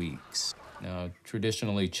 6 weeks. Now,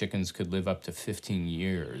 traditionally, chickens could live up to 15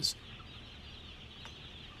 years.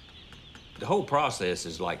 The whole process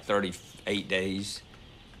is like 38 days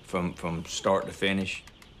from start to finish.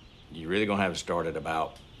 You're really gonna have to start at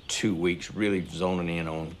about 2 weeks, really zoning in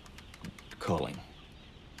on culling.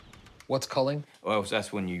 What's culling? Well,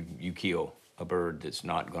 that's when you kill a bird that's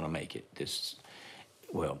not gonna make it.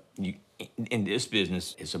 Well, in this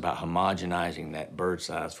business, it's about homogenizing that bird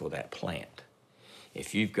size for that plant.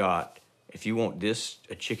 If you want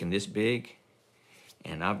a chicken this big,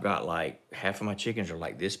 and I've got like half of my chickens are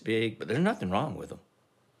like this big, but there's nothing wrong with them.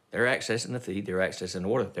 They're accessing the feed, they're accessing the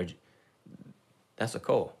water. That's a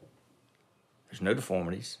cull. There's no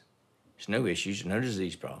deformities, there's no issues, no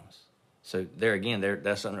disease problems. So there again,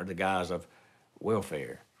 that's under the guise of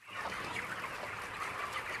welfare.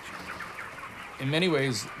 In many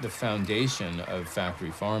ways, the foundation of factory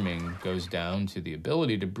farming goes down to the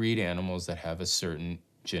ability to breed animals that have a certain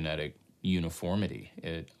genetic uniformity.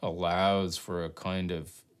 It allows for a kind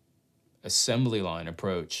of assembly line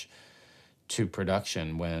approach to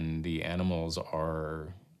production when the animals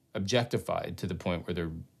are objectified to the point where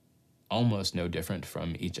they're almost no different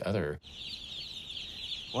from each other.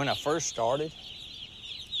 When I first started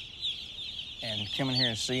and coming here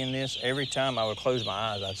and seeing this, every time I would close my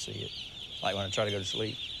eyes, I'd see it, like when I try to go to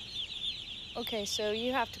sleep. Okay, so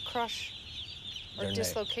you have to crush or Their neck.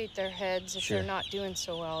 dislocate their heads if Sure. they're not doing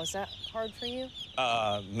so well. Is that hard for you?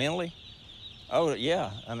 Mentally? Oh,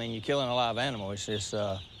 yeah. I mean, you're killing a live animal. It's just,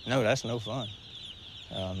 no, that's no fun.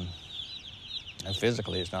 And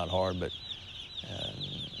physically, it's not hard, but,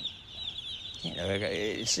 you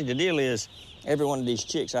know, see, the deal is, every one of these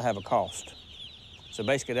chicks, I have a cost. So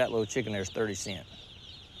basically that little chicken there's 30 cents.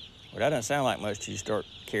 Well, that doesn't sound like much till you start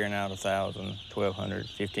carrying out 1,000, 1,200,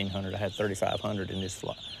 1,500. I had 3,500 in this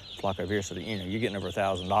flock over here, so that, you're getting over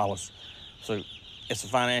 $1,000. So it's a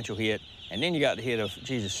financial hit. And then you got the hit of,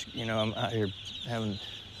 Jesus, I'm out here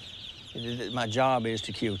my job is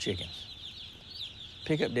to kill chickens.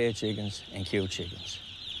 Pick up dead chickens and kill chickens.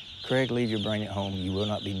 Craig, leave your brain at home. You will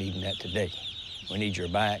not be needing that today. We need your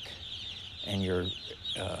back and your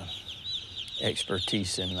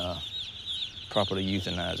expertise in properly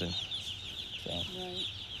euthanizing. So. Right.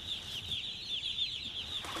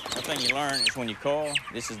 One thing you learn is when you call,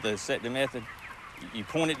 this is the method, you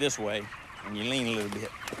point it this way and you lean a little bit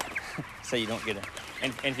so you don't get it.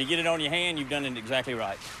 And if you get it on your hand, you've done it exactly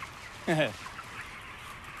right.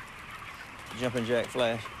 Jumping jack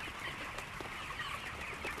flash.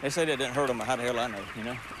 They say that doesn't hurt them, but how the hell I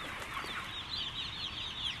know,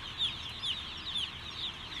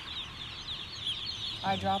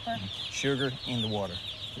 Eyedropper? Sugar in the water.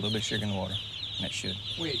 A little bit of sugar in the water, and that should.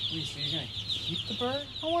 Wait, so you're gonna keep the bird?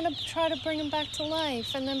 I want to try to bring him back to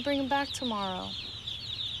life and then bring him back tomorrow.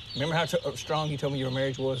 Remember how strong you told me your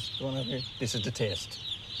marriage was going up here? This is the test.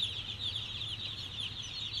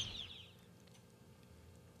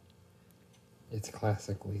 It's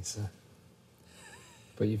classic Lisa.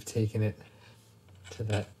 But you've taken it to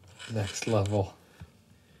that next level.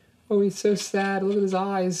 Oh, he's so sad. Look at his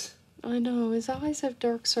eyes. I know, his eyes have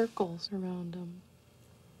dark circles around them.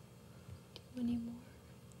 Do you want any more?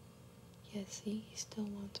 Yeah, see, he still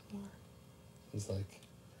wants more. He's like,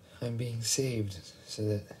 I'm being saved so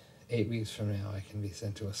that 8 weeks from now I can be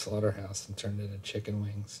sent to a slaughterhouse and turned into chicken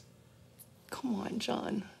wings. Come on,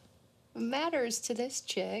 John. What matters to this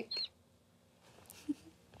chick?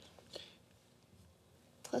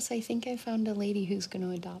 Plus, I think I found a lady who's going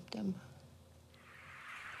to adopt him.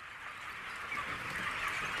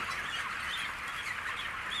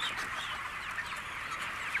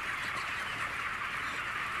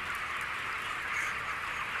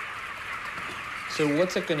 So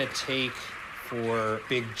what's it gonna take for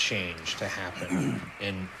big change to happen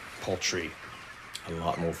in poultry? A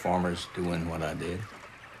lot more farmers doing what I did.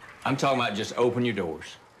 I'm talking about just open your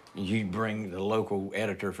doors. You bring the local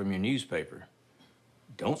editor from your newspaper.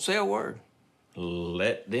 Don't say a word.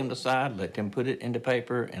 Let them decide, let them put it into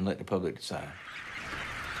paper, and let the public decide.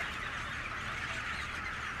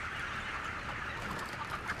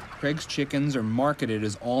 Craig's chickens are marketed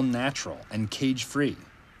as all natural and cage-free.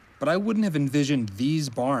 But I wouldn't have envisioned these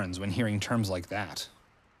barns when hearing terms like that.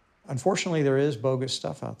 Unfortunately, there is bogus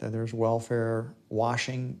stuff out there. There's welfare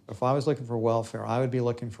washing. If I was looking for welfare, I would be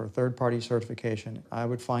looking for third-party certification. I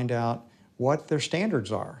would find out what their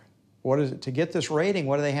standards are. What is it? To get this rating,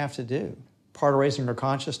 what do they have to do? Part of raising our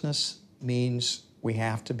consciousness means we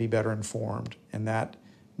have to be better informed, and that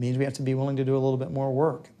means we have to be willing to do a little bit more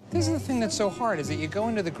work. This is the thing that's so hard, is that you go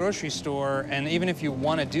into the grocery store, and even if you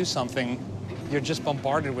want to do something, you're just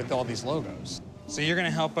bombarded with all these logos. So you're going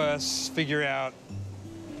to help us figure out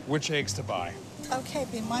which eggs to buy. Okay,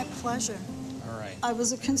 be my pleasure. All right. I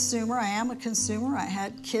was a consumer. I am a consumer. I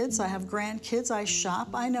had kids. I have grandkids. I shop.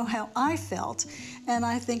 I know how I felt, and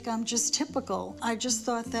I think I'm just typical. I just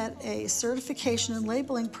thought that a certification and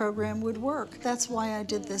labeling program would work. That's why I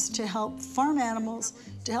did this, to help farm animals,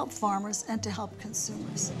 to help farmers, and to help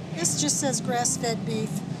consumers. This just says grass-fed beef.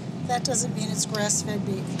 That doesn't mean it's grass-fed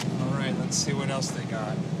beef. All right, let's see what else they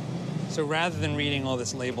got. So rather than reading all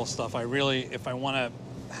this label stuff, I really, if I want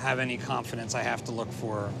to have any confidence, I have to look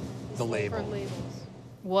for the label.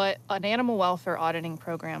 What an animal welfare auditing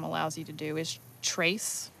program allows you to do is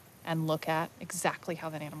trace and look at exactly how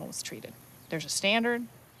that animal was treated. There's a standard.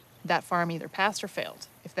 That farm either passed or failed.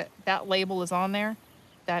 If that label is on there,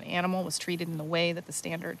 that animal was treated in the way that the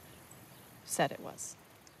standard said it was.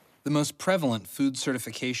 The most prevalent food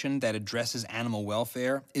certification that addresses animal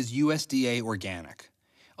welfare is USDA Organic,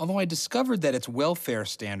 although I discovered that its welfare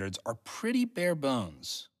standards are pretty bare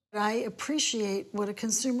bones. I appreciate what a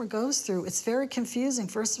consumer goes through. It's very confusing.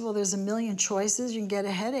 First of all, there's a million choices. You can get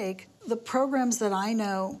a headache. The programs that I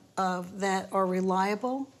know of that are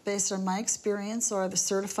reliable, based on my experience, are the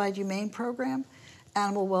Certified Humane Program,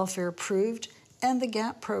 Animal Welfare Approved, and the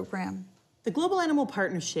GAP program. The Global Animal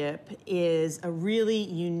Partnership is a really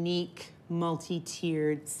unique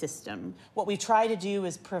multi-tiered system. What we try to do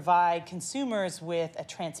is provide consumers with a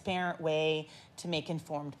transparent way to make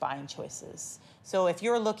informed buying choices. So if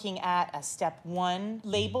you're looking at a step 1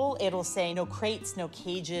 label, it'll say no crates, no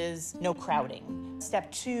cages, no crowding.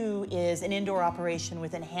 Step 2 is an indoor operation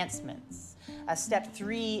with enhancements. Step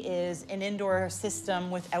 3 is an indoor system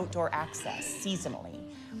with outdoor access seasonally.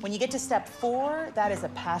 When you get to step 4, that is a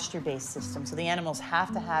pasture-based system, so the animals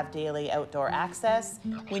have to have daily outdoor access.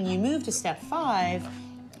 When you move to step 5,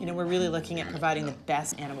 we're really looking at providing the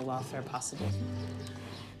best animal welfare possible.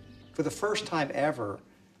 For the first time ever,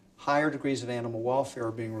 higher degrees of animal welfare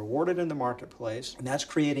are being rewarded in the marketplace, and that's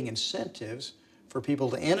creating incentives for people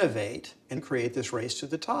to innovate and create this race to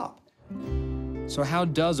the top. So how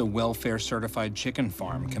does a welfare-certified chicken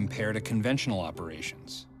farm compare to conventional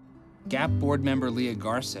operations? GAP board member Leah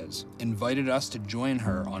Garces invited us to join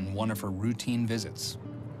her on one of her routine visits.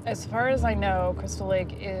 As far as I know, Crystal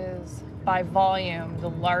Lake is, by volume, the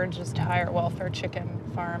largest higher welfare chicken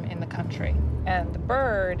farm in the country. And the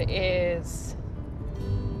bird is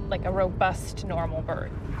like a robust, normal bird.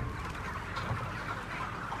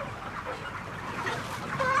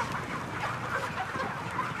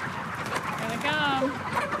 Here they come.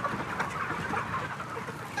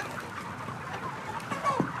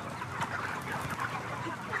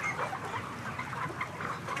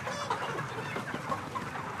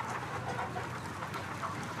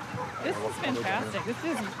 This is fantastic. This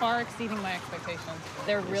is far exceeding my expectations.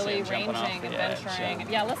 They're really ranging, adventuring.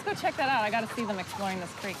 Yeah, let's go check that out. I got to see them exploring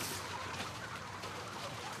this creek.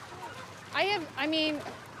 I mean,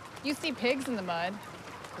 you see pigs in the mud,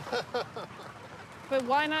 but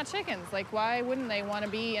why not chickens? Like, why wouldn't they want to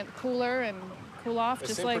be cooler and cool off? They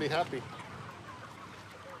just seem like pretty happy.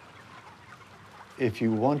 If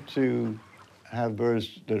you want to have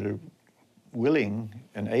birds that are willing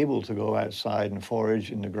and able to go outside and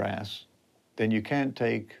forage in the grass, then you can't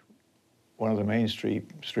take one of the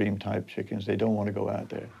mainstream type chickens. They don't want to go out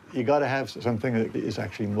there. You got to have something that is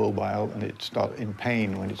actually mobile and it's not in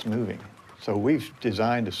pain when it's moving. So we've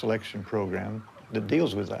designed a selection program that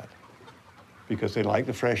deals with that because they like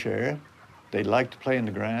the fresh air, they like to play in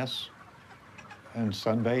the grass and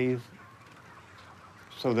sunbathe.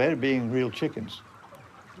 So they're being real chickens.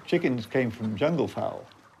 Chickens came from jungle fowl.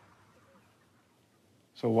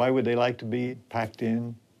 So why would they like to be packed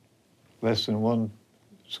in less than 1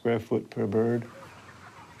 square foot per bird?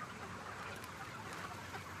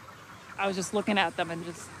 I was just looking at them and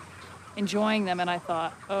just enjoying them, and I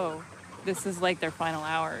thought, oh, this is like their final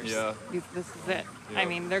hours. Yeah. This is it. Yeah. I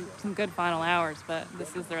mean, they're some good final hours, but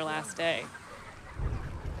this is their last day.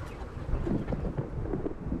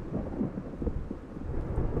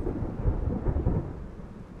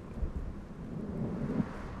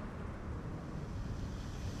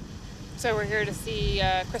 So we're here to see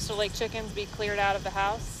Crystal Lake chickens be cleared out of the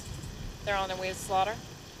house. They're on their way to slaughter.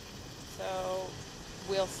 So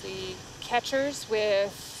we'll see catchers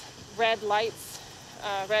with red lights,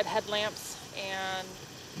 red headlamps, and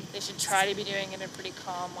they should try to be doing it in a pretty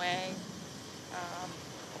calm way.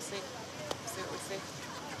 We'll see. We'll see what we see.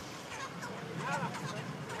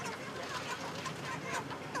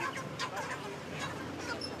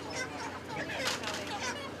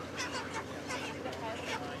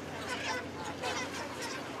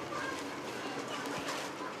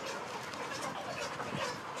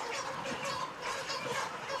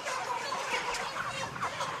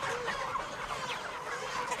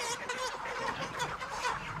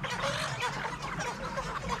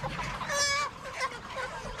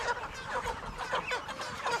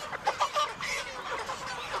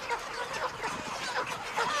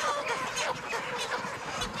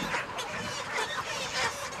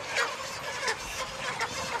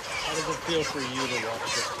 How does it feel for you to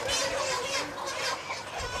watch this play?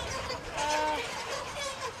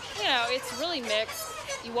 You know, it's really mixed.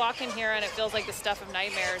 You walk in here and it feels like the stuff of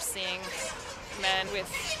nightmares, seeing men with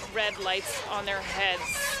red lights on their heads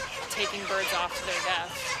taking birds off to their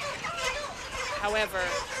death. However,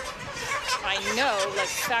 I know, like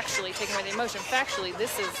factually, taking away the emotion, factually,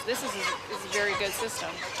 this is a very good system.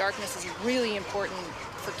 Darkness is really important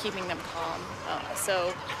for keeping them calm,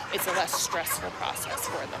 so it's a less stressful process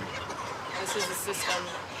for them. This is a system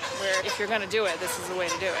where if you're going to do it, this is the way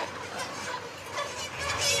to do it.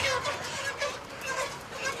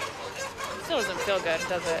 Still doesn't feel good,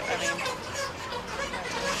 does it? I mean.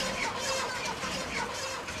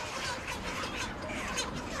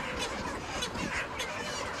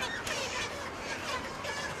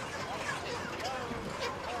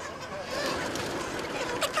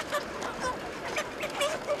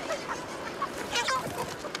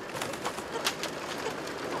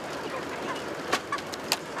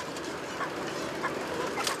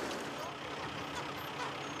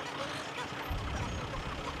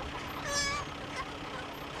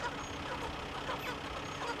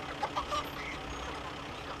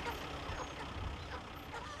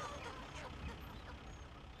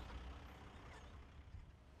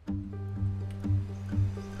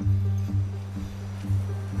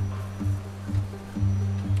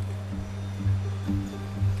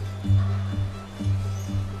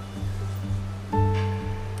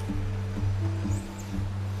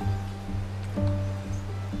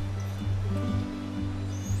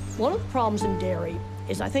 One of the problems in dairy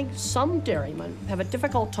is I think some dairymen have a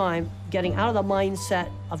difficult time getting out of the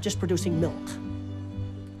mindset of just producing milk.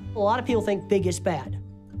 A lot of people think big is bad.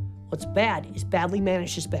 What's bad is badly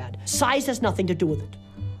managed is bad. Size has nothing to do with it.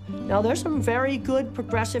 Now, there's some very good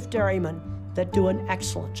progressive dairymen that do an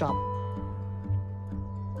excellent job.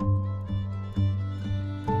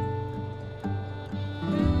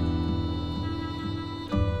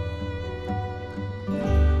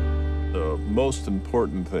 The most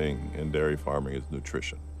important thing in dairy farming is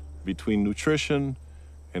nutrition. Between nutrition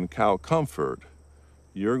and cow comfort,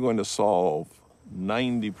 you're going to solve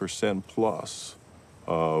 90% plus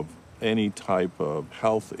of any type of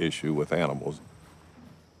health issue with animals.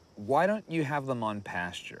 Why don't you have them on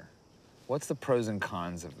pasture? What's the pros and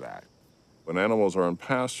cons of that? When animals are on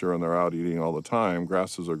pasture and they're out eating all the time,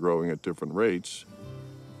 grasses are growing at different rates.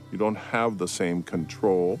 You don't have the same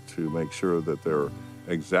control to make sure that they're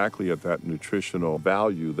exactly at that nutritional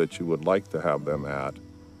value that you would like to have them at.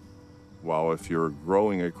 While if you're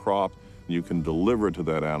growing a crop, you can deliver to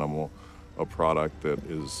that animal a product that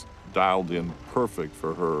is dialed in perfect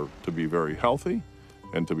for her to be very healthy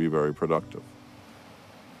and to be very productive.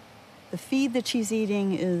 The feed that she's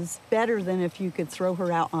eating is better than if you could throw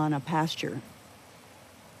her out on a pasture.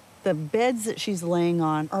 The beds that she's laying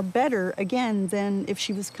on are better, again, than if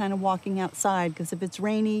she was kind of walking outside, because if it's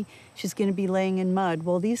rainy, she's going to be laying in mud.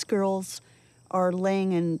 Well, these girls are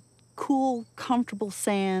laying in cool, comfortable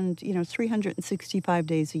sand, 365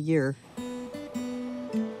 days a year.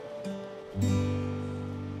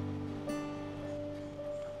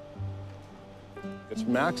 It's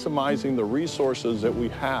maximizing the resources that we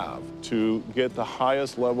have to get the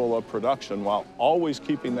highest level of production while always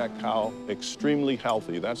keeping that cow extremely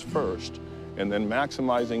healthy. That's first. And then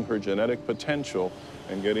maximizing her genetic potential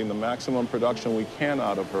and getting the maximum production we can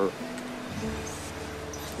out of her.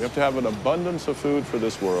 We have to have an abundance of food for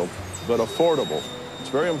this world, but affordable. It's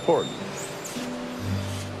very important.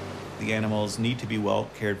 The animals need to be well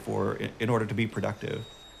cared for in order to be productive.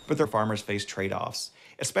 But their farmers face trade-offs,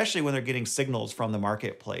 especially when they're getting signals from the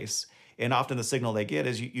marketplace. And often the signal they get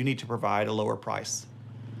is you need to provide a lower price.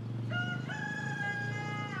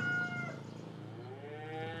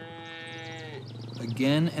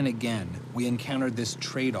 Again and again, we encountered this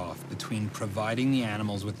trade-off between providing the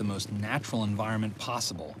animals with the most natural environment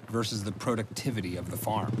possible versus the productivity of the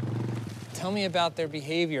farm. Tell me about their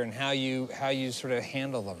behavior and how you sort of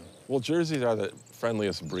handle them. Well, Jerseys are the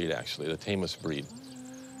friendliest breed, actually, the tamest breed.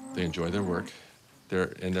 They enjoy their work,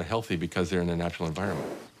 and they're healthy because they're in a natural environment.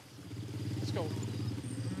 Let's go.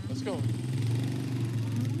 Let's go.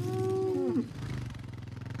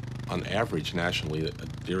 On average, nationally, a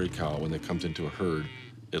dairy cow, when it comes into a herd,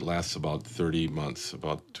 it lasts about 30 months,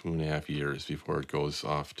 about 2.5 years before it goes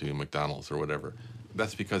off to McDonald's or whatever.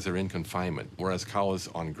 That's because they're in confinement, whereas cows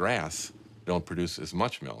on grass don't produce as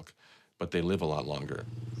much milk, but they live a lot longer.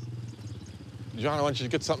 John, I want you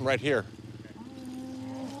to get something right here.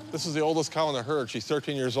 This is the oldest cow in the herd. She's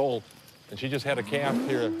 13 years old, and she just had a calf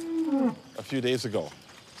here a few days ago.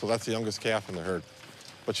 So that's the youngest calf in the herd.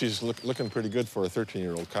 But she's looking pretty good for a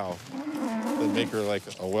 13-year-old cow. That'd make her like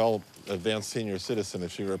a well-advanced senior citizen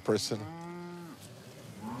if she were a person.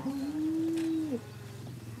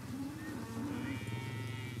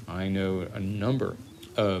 I know a number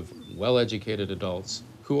of well-educated adults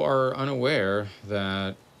who are unaware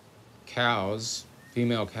that cows,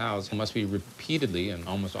 female cows, must be repeatedly and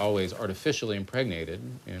almost always artificially impregnated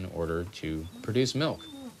in order to produce milk.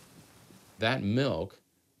 That milk,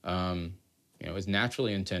 is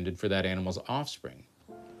naturally intended for that animal's offspring.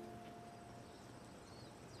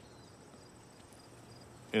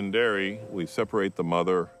 In dairy, we separate the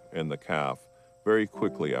mother and the calf very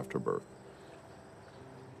quickly after birth.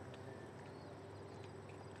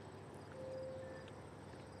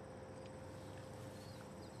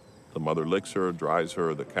 The mother licks her, dries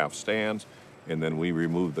her, the calf stands, and then we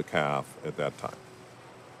remove the calf at that time.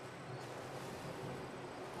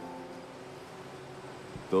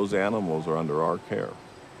 Those animals are under our care,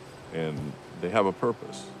 and they have a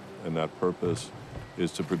purpose, and that purpose is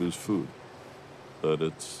to produce food. But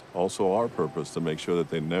it's also our purpose to make sure that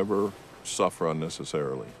they never suffer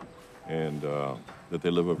unnecessarily, and that they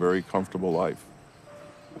live a very comfortable life.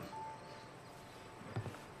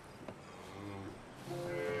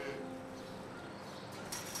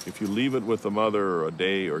 If you leave it with the mother a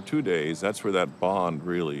day or 2 days, that's where that bond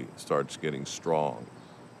really starts getting strong.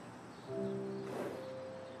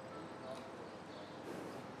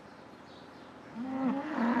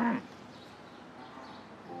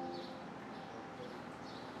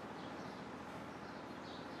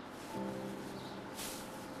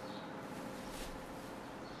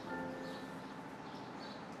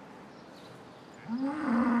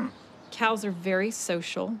 Cows are very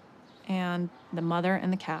social, and the mother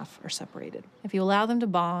and the calf are separated. If you allow them to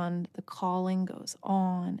bond, the calling goes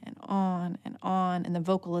on and on and on, and the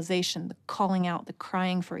vocalization, the calling out, the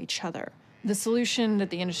crying for each other. The solution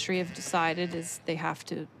that the industry have decided is they have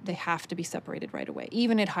to be separated right away.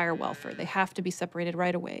 Even at higher welfare, they have to be separated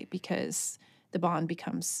right away because the bond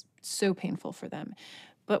becomes so painful for them.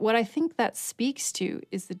 But what I think that speaks to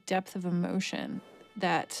is the depth of emotion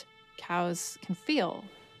that cows can feel.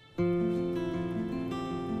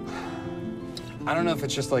 I don't know if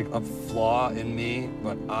it's just like a flaw in me,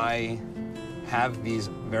 but I have these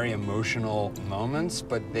very emotional moments,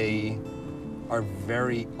 but they are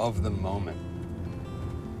very of the moment.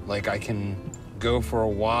 Like I can go for a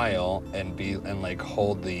while and like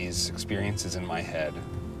hold these experiences in my head,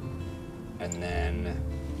 and then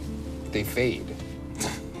they fade.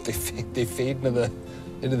 they fade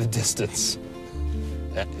into the distance.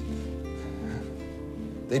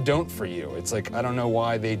 They don't for you. It's like I don't know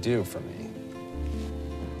why they do for me.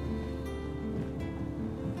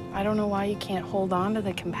 I don't know why you can't hold on to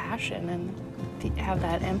the compassion and have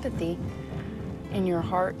that empathy in your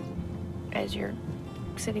heart as you're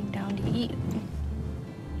sitting down to eat.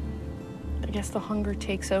 I guess the hunger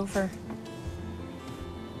takes over.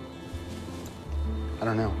 I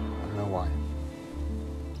don't know. I don't know why.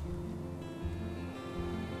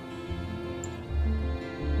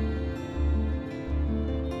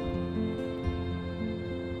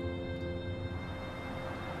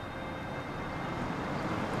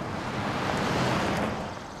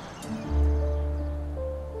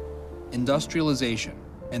 Industrialization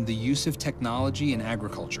and the use of technology in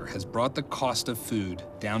agriculture has brought the cost of food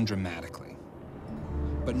down dramatically.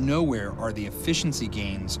 But nowhere are the efficiency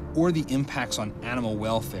gains or the impacts on animal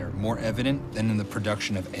welfare more evident than in the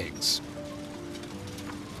production of eggs.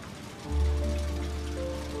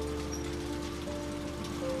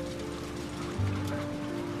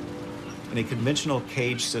 In a conventional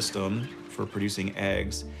cage system for producing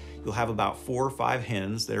eggs, you'll have about 4 or 5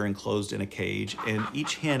 hens that are enclosed in a cage, and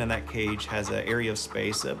each hen in that cage has an area of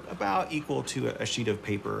space about equal to a sheet of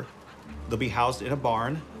paper. They'll be housed in a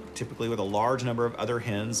barn, typically with a large number of other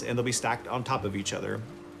hens, and they'll be stacked on top of each other.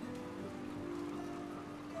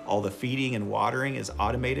 All the feeding and watering is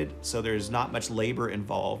automated, so there's not much labor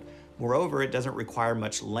involved. Moreover, it doesn't require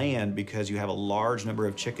much land because you have a large number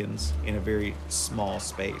of chickens in a very small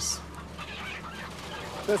space.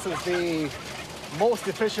 This is the most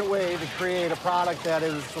efficient way to create a product that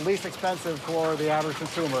is the least expensive for the average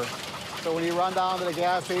consumer. So when you run down to the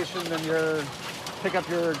gas station and pick up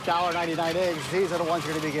your $1.99 eggs, these are the ones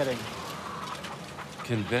you're going to be getting.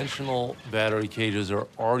 Conventional battery cages are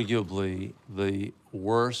arguably the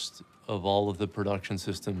worst of all of the production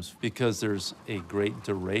systems because there's a great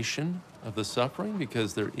duration of the suffering,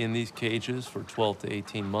 because they're in these cages for 12 to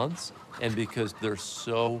 18 months, and because they're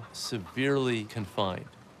so severely confined.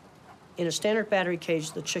 In a standard battery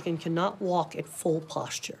cage, the chicken cannot walk at full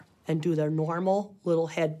posture and do their normal little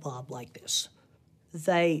head bob like this.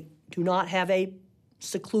 They do not have a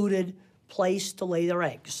secluded place to lay their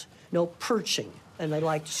eggs, no perching, and they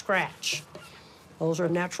like to scratch. Those are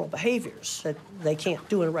natural behaviors that they can't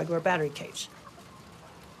do in a regular battery cage.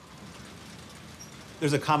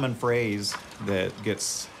 There's a common phrase that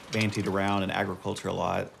gets bantied around in agriculture a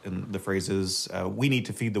lot, and the phrase is, we need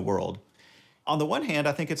to feed the world. On the one hand,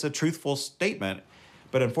 I think it's a truthful statement,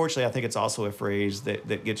 but unfortunately, I think it's also a phrase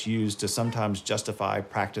that gets used to sometimes justify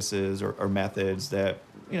practices or methods that,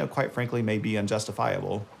 quite frankly, may be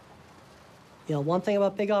unjustifiable. One thing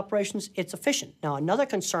about big operations, it's efficient. Now, another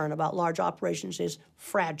concern about large operations is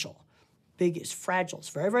fragile. Big is fragile. It's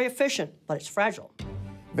very, very efficient, but it's fragile.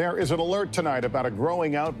 There is an alert tonight about a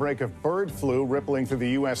growing outbreak of bird flu rippling through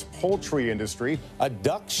the U.S. poultry industry. A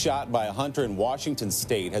duck shot by a hunter in Washington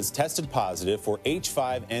state has tested positive for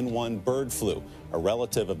H5N1 bird flu, a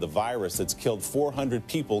relative of the virus that's killed 400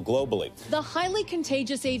 people globally. The highly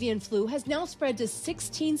contagious avian flu has now spread to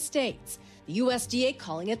 16 states. The USDA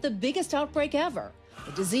calling it the biggest outbreak ever.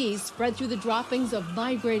 The disease, spread through the droppings of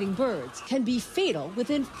migrating birds, can be fatal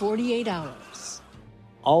within 48 hours.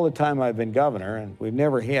 All the time I've been governor, and we've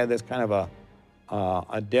never had this kind of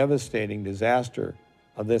a devastating disaster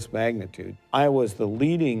of this magnitude. Iowa's the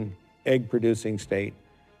leading egg-producing state,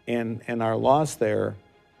 and our loss there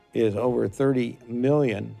is over 30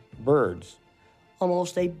 million birds.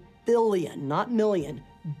 Almost $1 billion, not million,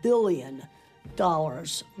 billion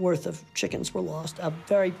dollars worth of chickens were lost, a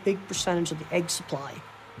very big percentage of the egg supply.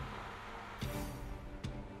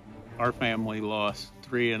 Our family lost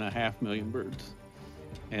 3.5 million birds.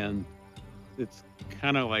 And it's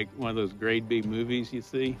kind of like one of those grade B movies you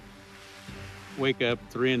see. Wake up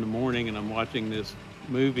 3 in the morning and I'm watching this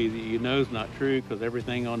movie that you know is not true because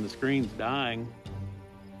everything on the screen's dying,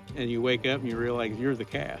 and you wake up and you realize you're the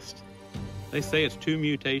cast. They say it's 2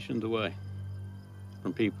 mutations away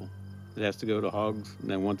from people. It has to go to hogs, and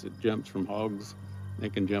then once it jumps from hogs,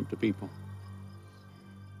 it can jump to people.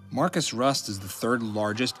 Marcus Rust is the 3rd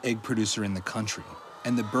largest egg producer in the country,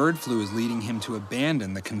 and the bird flu is leading him to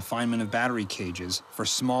abandon the confinement of battery cages for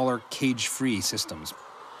smaller, cage-free systems.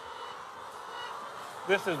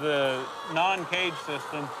 This is the non-cage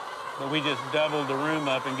system, but we just doubled the room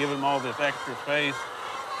up and give them all this extra space.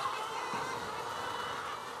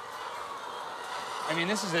 I mean,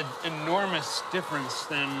 this is an enormous difference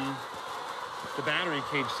than the battery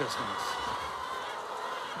cage systems.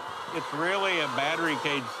 It's really a battery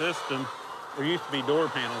cage system. There used to be door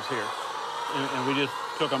panels here, and we just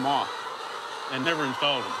took them off and never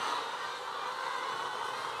installed them.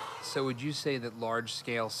 So would you say that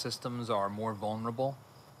large-scale systems are more vulnerable?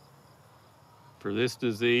 For this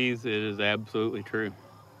disease, it is absolutely true.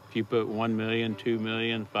 If you put 1 million, 2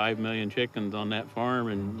 million, 5 million chickens on that farm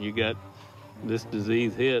and you got this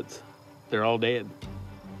disease hits, they're all dead.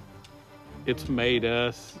 It's made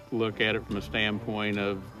us look at it from a standpoint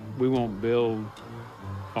of we won't build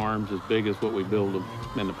farms as big as what we built them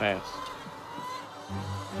in the past.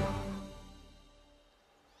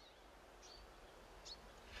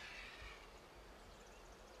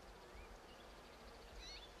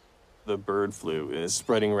 The bird flu is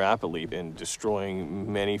spreading rapidly and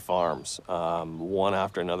destroying many farms, one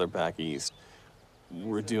after another back east.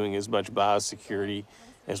 We're doing as much biosecurity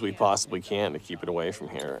as we possibly can to keep it away from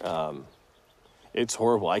here. It's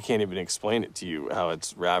horrible. I can't even explain it to you how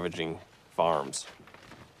it's ravaging farms.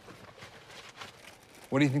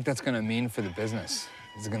 What do you think that's going to mean for the business?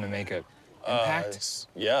 Is it going to make an impact?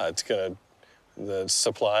 The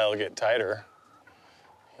supply will get tighter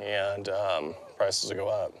and prices will go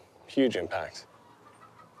up. Huge impact.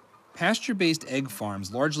 Pasture-based egg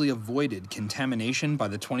farms largely avoided contamination by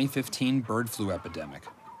the 2015 bird flu epidemic,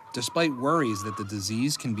 despite worries that the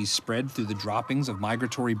disease can be spread through the droppings of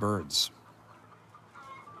migratory birds.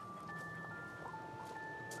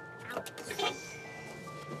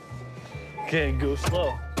 Okay, go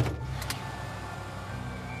slow.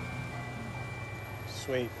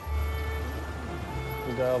 Sweet.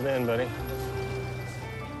 You dialed in, buddy.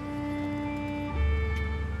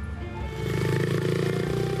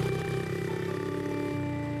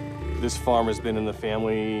 This farm has been in the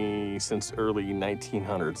family since early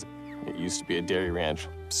 1900s. It used to be a dairy ranch.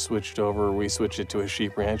 We switched it to a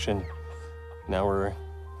sheep ranch, and now we're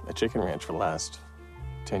a chicken ranch for the last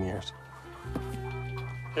 10 years.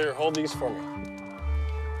 Here, hold these for me.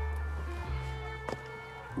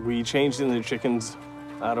 We changed into the chickens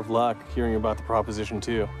out of luck, hearing about the Proposition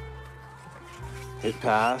 2. It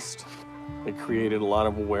passed. It created a lot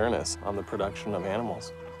of awareness on the production of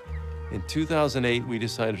animals. In 2008, we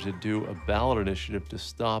decided to do a ballot initiative to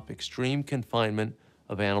stop extreme confinement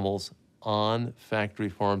of animals on factory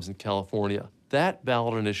farms in California. That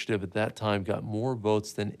ballot initiative at that time got more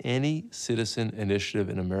votes than any citizen initiative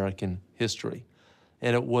in American history.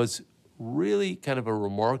 And it was really kind of a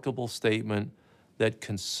remarkable statement that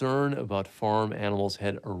concern about farm animals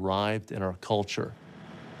had arrived in our culture.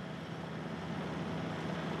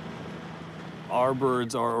 Our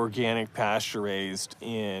birds are organic pasture raised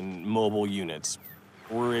in mobile units.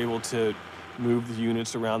 We're able to move the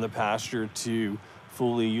units around the pasture to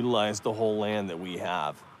fully utilize the whole land that we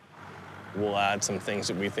have. We'll add some things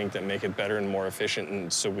that we think that make it better and more efficient,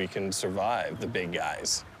 and so we can survive the big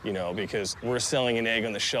guys, you know, because we're selling an egg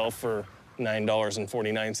on the shelf for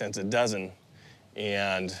 $9.49 a dozen,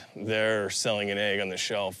 and they're selling an egg on the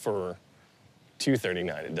shelf for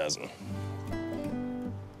 $2.39 a dozen.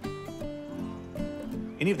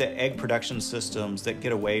 Any of the egg production systems that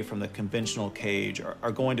get away from the conventional cage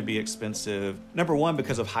are going to be expensive. Number one,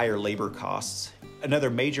 because of higher labor costs.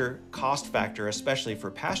 Another major cost factor, especially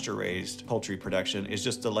for pasture-raised poultry production, is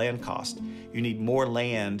just the land cost. You need more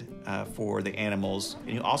land for the animals,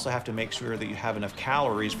 and you also have to make sure that you have enough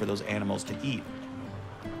calories for those animals to eat.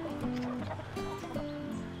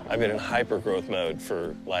 I've been in hyper-growth mode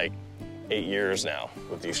for like 8 years now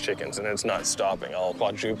with these chickens, and it's not stopping. I'll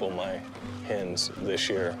quadruple my hens this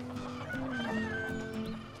year.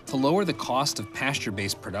 To lower the cost of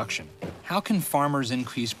pasture-based production, how can farmers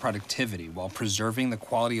increase productivity while preserving the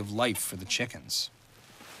quality of life for the chickens?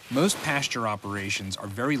 Most pasture operations are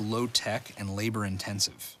very low-tech and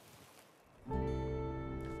labor-intensive.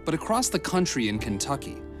 But across the country in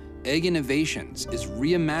Kentucky, Egg Innovations is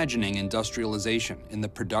reimagining industrialization in the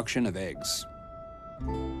production of eggs.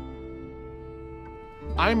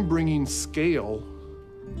 I'm bringing scale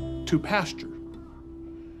to pasture.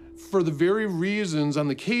 For the very reasons on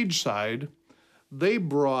the cage side, they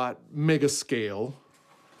brought mega scale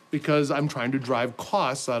because I'm trying to drive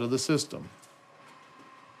costs out of the system.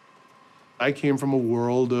 I came from a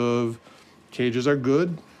world of cages are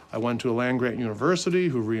good. I went to a land-grant university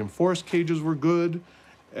who reinforced cages were good.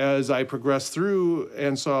 As I progressed through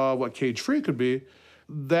and saw what cage-free could be,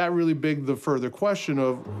 that really begged the further question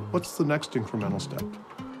of what's the next incremental step?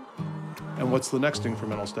 And what's the next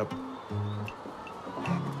incremental step?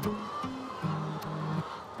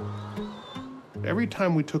 Every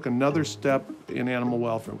time we took another step in animal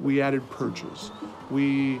welfare, we added perches.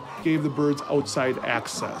 We gave the birds outside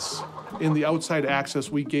access. In the outside access,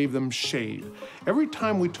 we gave them shade. Every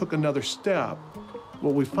time we took another step,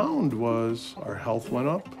 what we found was our health went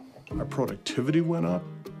up, our productivity went up,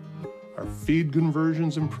 our feed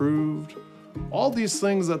conversions improved. All these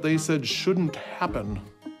things that they said shouldn't happen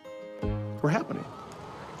were happening.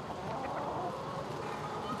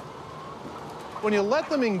 When you let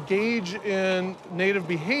them engage in native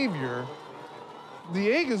behavior,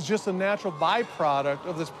 the egg is just a natural byproduct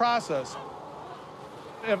of this process.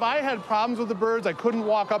 If I had problems with the birds, I couldn't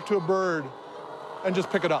walk up to a bird and just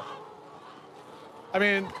pick it up. I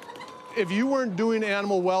mean, if you weren't doing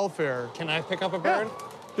animal welfare... Can I pick up a bird? Yeah.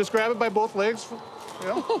 Just grab it by both legs.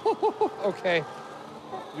 Yeah. Okay.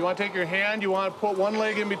 You want to take your hand, you want to put one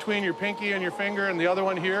leg in between your pinky and your finger and the other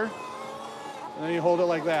one here, and then you hold it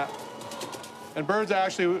like that. And birds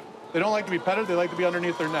actually, they don't like to be petted, they like to be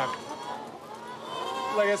underneath their neck.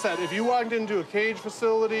 Like I said, if you walked into a cage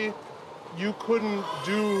facility, you couldn't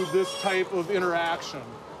do this type of interaction.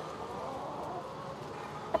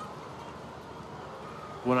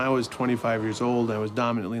 When I was 25 years old, I was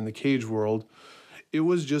dominantly in the cage world. It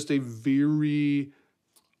was just a very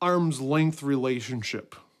arm's length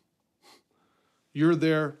relationship. You're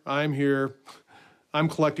there, I'm here, I'm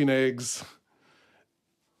collecting eggs.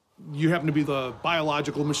 You happen to be the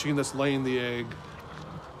biological machine that's laying the egg.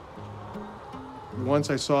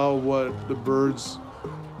 Once I saw what the birds'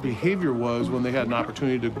 behavior was when they had an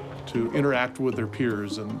opportunity to interact with their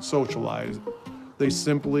peers and socialize, they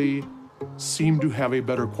simply seemed to have a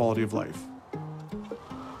better quality of life.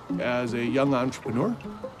 As a young entrepreneur,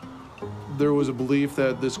 there was a belief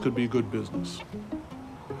that this could be good business.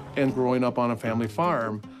 And growing up on a family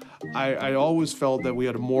farm, I always felt that we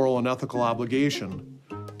had a moral and ethical obligation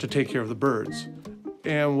to take care of the birds.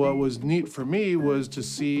 And what was neat for me was to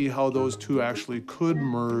see how those two actually could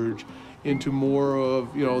merge into more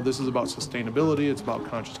of, you know, this is about sustainability, it's about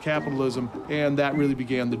conscious capitalism, and that really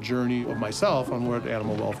began the journey of myself on where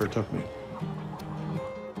animal welfare took me.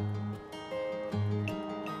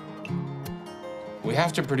 We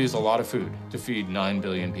have to produce a lot of food to feed 9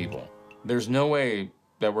 billion people. There's no way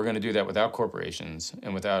that we're going to do that without corporations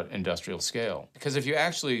and without industrial scale. Because if you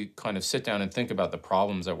actually kind of sit down and think about the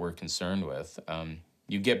problems that we're concerned with,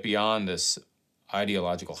 you get beyond this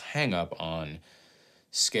ideological hang-up on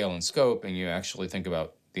scale and scope, and you actually think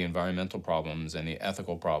about the environmental problems and the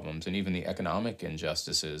ethical problems and even the economic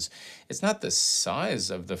injustices. It's not the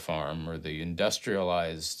size of the farm or the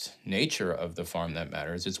industrialized nature of the farm that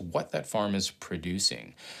matters, it's what that farm is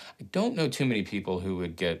producing. I don't know too many people who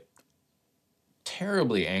would get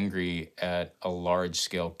terribly angry at a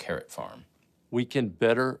large-scale carrot farm. We can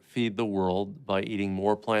better feed the world by eating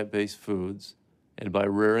more plant-based foods and by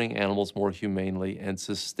rearing animals more humanely and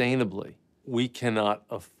sustainably. We cannot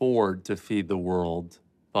afford to feed the world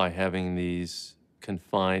by having these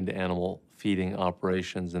confined animal feeding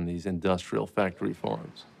operations in these industrial factory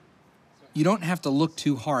farms. You don't have to look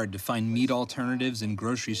too hard to find meat alternatives in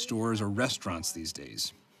grocery stores or restaurants these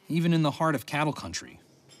days, even in the heart of cattle country.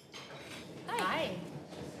 Hi.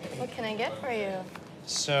 What can I get for you?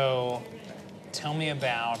 So, tell me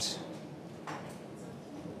about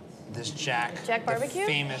this Jack Barbecue? The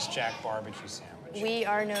famous Jack barbecue sandwich. We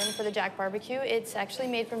are known for the Jack Barbecue. It's actually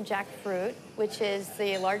made from jackfruit, which is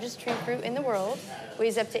the largest tree fruit in the world.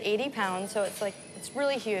 Weighs up to 80 pounds, so it's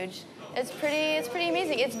really huge. It's pretty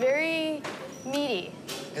amazing. It's very meaty.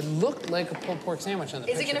 It looked like a pulled pork sandwich on the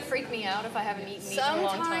picture. Is it gonna freak me out if I haven't eaten meat in a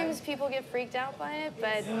long time? Sometimes people get freaked out by it,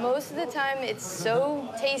 but most of the time it's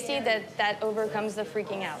so tasty that overcomes the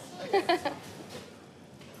freaking out.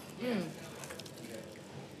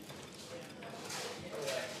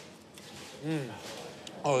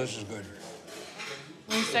 Oh, this is good. What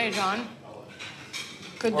do you say, John?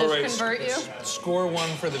 Could All right, this convert you? Score one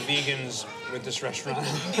for the vegans with this restaurant.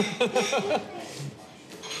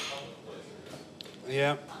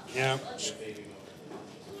 Yeah.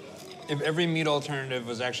 If every meat alternative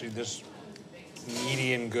was actually this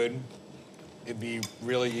meaty and good, it'd be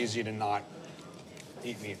really easy to not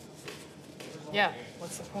eat meat. Yeah,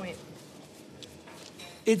 what's the point?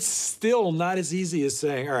 It's still not as easy as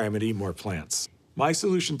saying, all right, I'm gonna eat more plants. My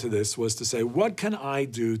solution to this was to say, what can I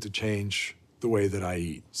do to change the way that I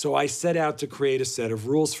eat? So I set out to create a set of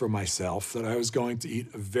rules for myself that I was going to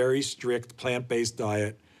eat a very strict plant-based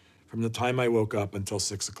diet from the time I woke up until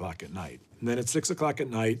 6 o'clock at night. And then at 6 o'clock at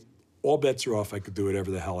night, all bets are off. I could do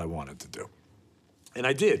whatever the hell I wanted to do. And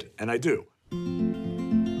I did, and I do.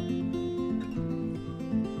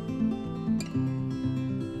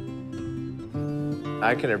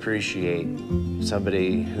 I can appreciate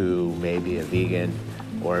somebody who may be a vegan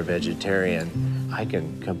or a vegetarian. I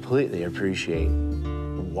can completely appreciate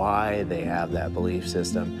why they have that belief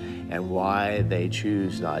system and why they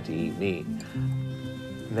choose not to eat meat.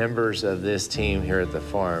 Members of this team here at the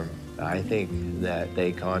farm, I think that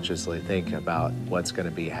they consciously think about what's going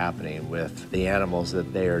to be happening with the animals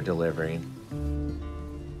that they are delivering.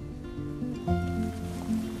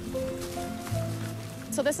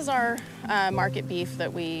 So this is our market beef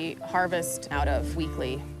that we harvest out of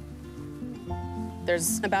weekly.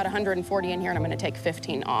 There's about 140 in here, and I'm going to take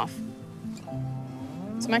 15 off.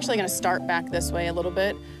 So I'm actually going to start back this way a little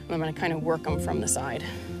bit, and I'm going to kind of work them from the side.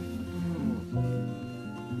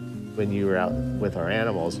 When you were out with our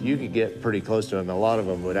animals, you could get pretty close to them. A lot of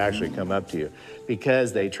them would actually come up to you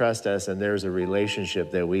because they trust us, and there's a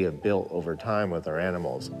relationship that we have built over time with our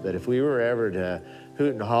animals. But if we were ever to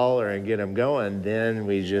hoot and holler and get them going, then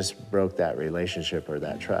we just broke that relationship or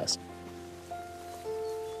that trust.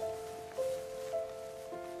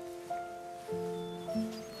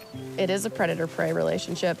 It is a predator-prey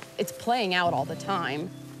relationship. It's playing out all the time.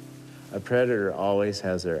 A predator always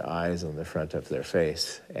has their eyes on the front of their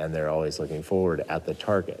face, and they're always looking forward at the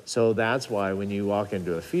target. So that's why when you walk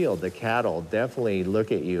into a field, the cattle definitely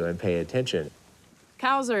look at you and pay attention.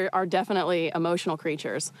 Cows are definitely emotional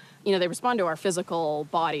creatures. You know, they respond to our physical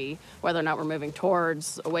body, whether or not we're moving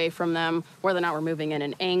towards, away from them, whether or not we're moving in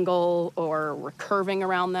an angle or we're curving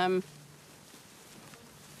around them.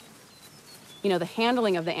 You know, the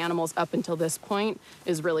handling of the animals up until this point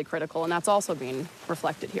is really critical, and that's also being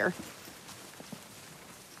reflected here.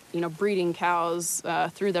 You know, breeding cows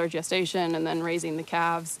through their gestation and then raising the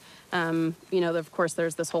calves. You know, of course,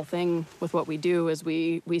 there's this whole thing with what we do is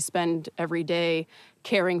we spend every day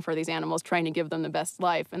caring for these animals, trying to give them the best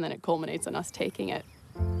life, and then it culminates in us taking it.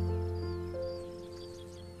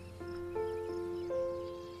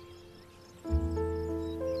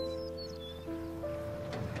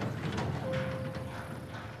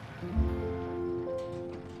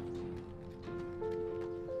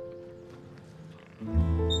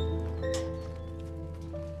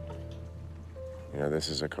 You know, this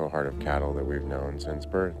is a cohort of cattle that we've known since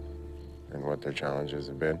birth and what their challenges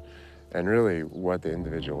have been, and really what the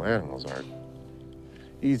individual animals are.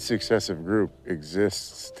 Each successive group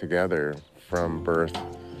exists together from birth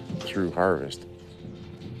through harvest.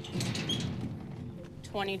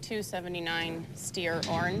 2279 steer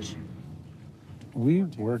orange. We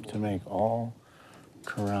work to make all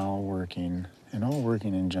corral working and all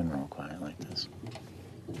working in general quiet like this.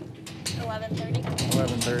 1130.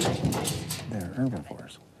 11:30. They're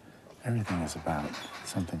herbivores. Everything is about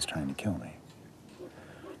something's trying to kill me.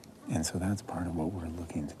 And so that's part of what we're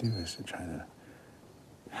looking to do is to try to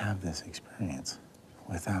have this experience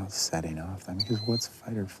without setting off them. Because what's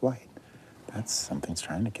fight or flight? That's something's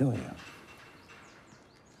trying to kill you.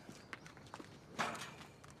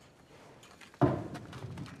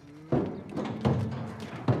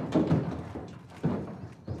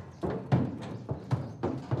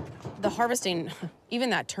 The harvesting, even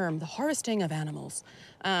that term, the harvesting of animals,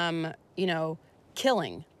 you know,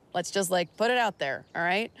 killing. Let's just like put it out there, all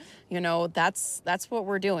right? You know, that's what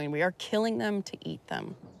we're doing. We are killing them to eat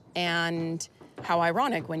them. And how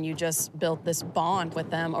ironic when you just built this bond with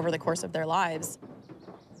them over the course of their lives.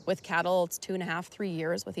 With cattle, it's 2.5, 3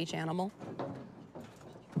 years with each animal.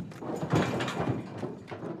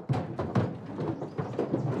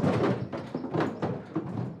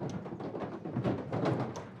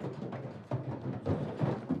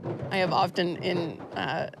 I have often in,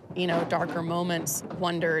 you know, darker moments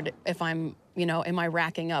wondered if I'm, you know, am I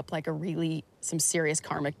racking up like some serious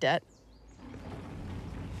karmic debt?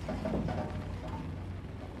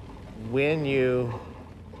 When you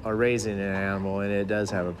are raising an animal and it does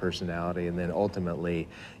have a personality and then ultimately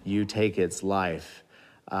you take its life,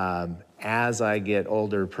 as I get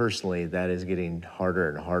older personally, that is getting harder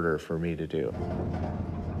and harder for me to do.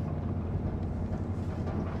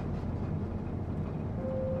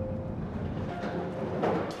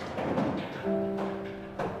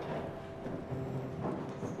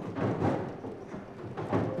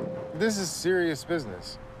 This is serious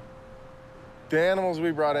business. The animals we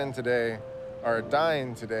brought in today are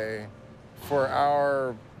dying today for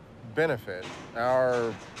our benefit,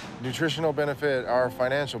 our nutritional benefit, our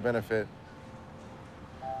financial benefit,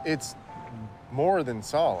 it's more than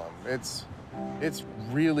solemn. It's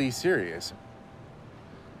really serious.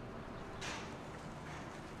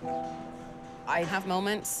 I have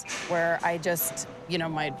moments where I just, you know,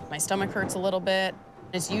 my stomach hurts a little bit.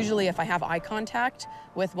 It's usually if I have eye contact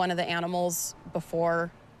with one of the animals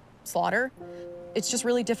before slaughter. It's just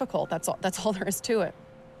really difficult. That's all there is to it.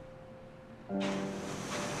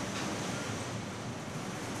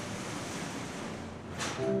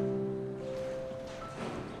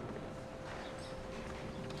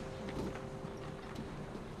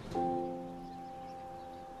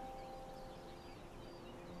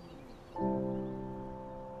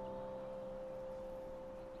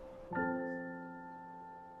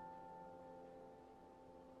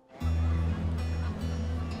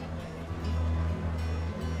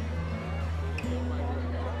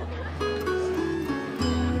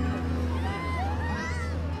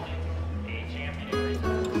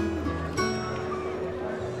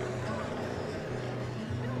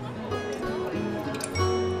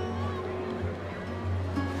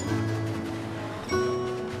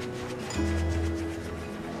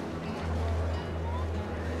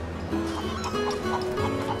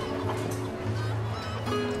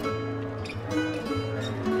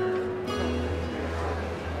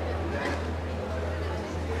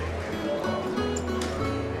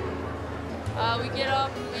 We get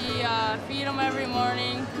up, we feed them every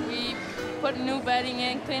morning, we put new bedding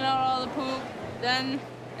in, clean out all the poop. Then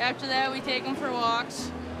after that, we take them for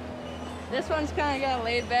walks. This one's kind of got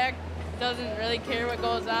laid back, doesn't really care what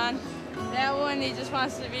goes on. That one, he just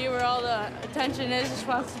wants to be where all the attention is, just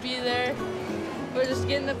wants to be there. We'll just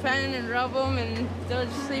get in the pen and rub them, and they'll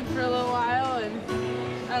just sleep for a little while, and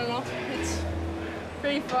I don't know, it's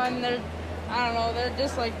pretty fun. I don't know, they're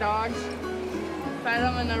just like dogs. Pet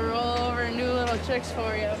them and they'll roll over new little chicks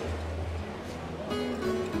for you.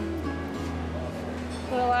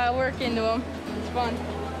 Put a lot of work into them. It's fun.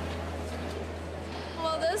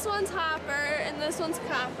 Well, this one's Hopper and this one's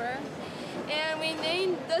Copper. And we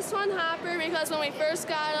named this one Hopper because when we first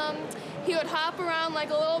got him, he would hop around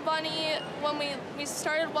like a little bunny when we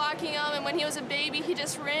started walking him, and when he was a baby, he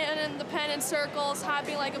just ran in the pen in circles,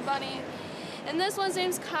 hopping like a bunny. And this one's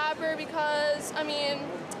name's Copper because, I mean,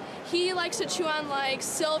 he likes to chew on like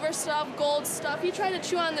silver stuff, gold stuff. He tried to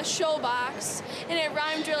chew on the show box, and it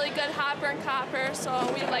rhymed really good, Hopper and Copper,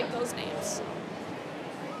 so we like those names.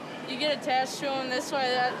 You get attached to him this is why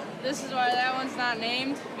that one's not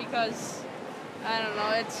named, because I don't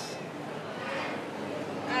know,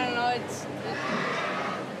 it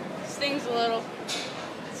stings a little.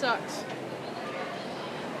 It sucks.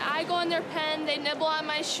 I go in their pen, they nibble on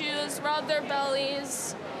my shoes, rub their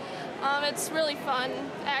bellies. It's really fun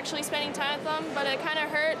actually spending time with them, but it kind of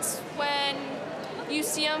hurts when you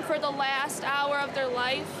see them for the last hour of their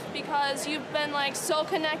life because you've been like so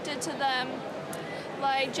connected to them.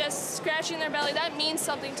 Like just scratching their belly, that means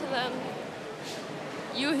something to them.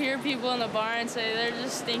 You hear people in the barn say they're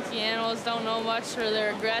just stinky animals, don't know much, or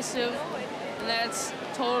they're aggressive, and that's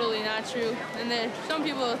totally not true. And some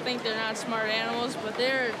people think they're not smart animals, but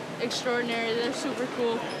they're extraordinary, they're super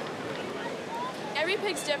cool. Every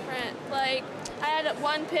pig's different. Like, I had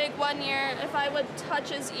one pig one year, if I would touch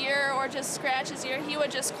his ear or just scratch his ear, he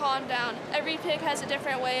would just calm down. Every pig has a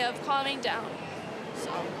different way of calming down.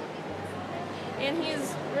 So, and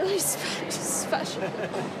he's really special.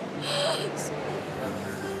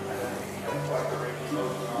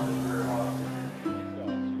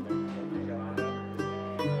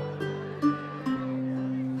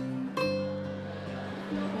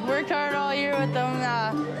 Worked hard all year with them.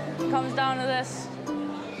 Comes down to this.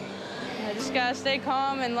 I just gotta stay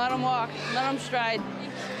calm and let him walk, let him stride.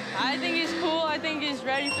 I think he's cool. I think he's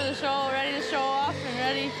ready for the show, ready to show off, and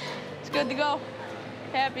ready. It's good to go.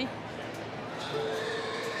 Happy.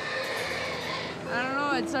 I don't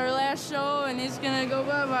know. It's our last show, and he's gonna go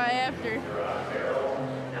bye-bye after.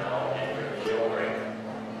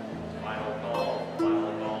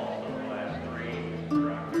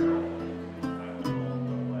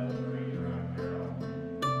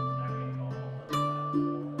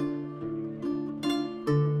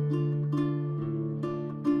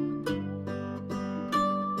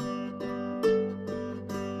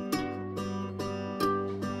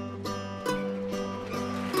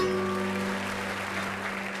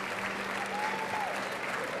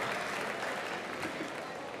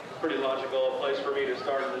 Pretty logical place for me to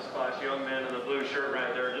start in this class. Young man in the blue shirt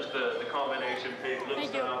right there, just the combination pig, lip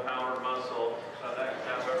style, power, muscle.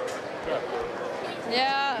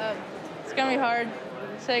 Yeah, it's gonna be hard.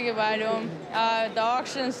 say goodbye to him. The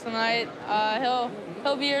auction's tonight.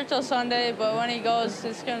 He'll be here till Sunday, but when he goes,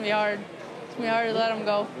 it's gonna be hard. It's gonna be hard to let him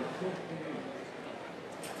go.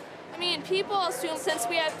 I mean, people assume since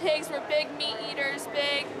we have pigs, we're big meat eaters,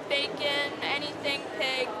 big bacon, anything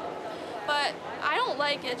pig. But I don't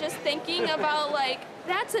like it, just thinking about, like,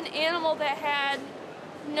 that's an animal that had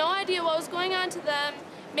no idea what was going on to them,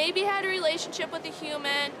 maybe had a relationship with a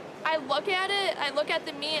human. I look at it, I look at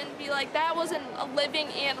the meat and be like, that wasn't a living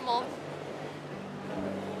animal.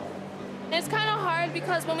 And it's kind of hard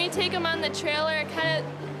because when we take them on the trailer, it kind of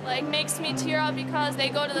like makes me tear up because they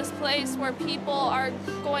go to this place where people are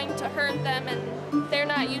going to hurt them and they're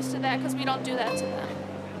not used to that because we don't do that to them.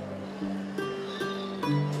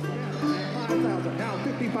 5,000, now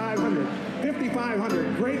 5,500.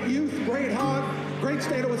 5,500. Great youth, great hog, great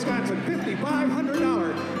state of Wisconsin.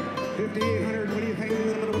 $5,500. 5,800. What do you think?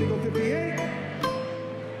 What do you go? 58.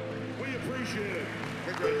 We appreciate it.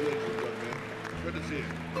 Congratulations, young man. Good to see you.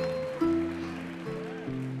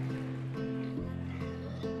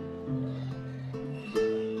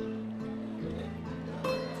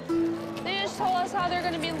 They just told us how they're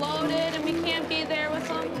going to be loaded and we can't be there with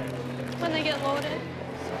them when they get loaded.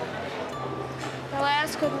 The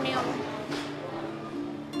last good meal.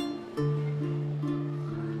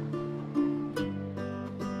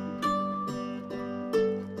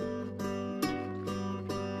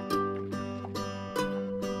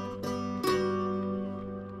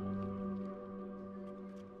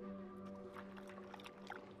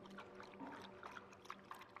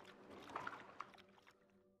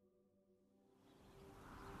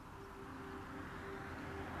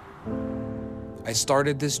 I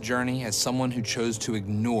started this journey as someone who chose to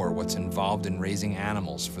ignore what's involved in raising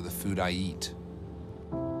animals for the food I eat.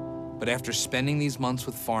 But after spending these months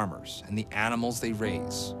with farmers and the animals they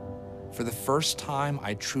raise, for the first time,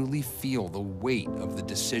 I truly feel the weight of the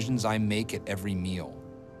decisions I make at every meal.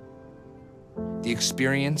 The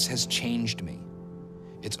experience has changed me.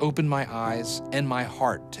 It's opened my eyes and my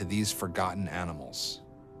heart to these forgotten animals.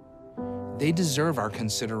 They deserve our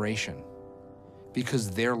consideration,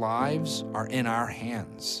 because their lives are in our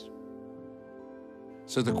hands.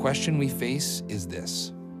 So the question we face is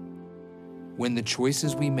this: when the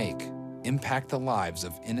choices we make impact the lives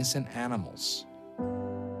of innocent animals,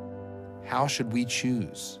 how should we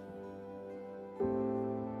choose?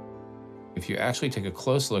 If you actually take a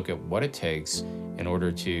close look at what it takes in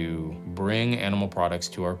order to bring animal products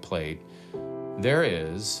to our plate, there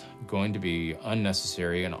is going to be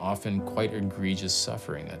unnecessary and often quite egregious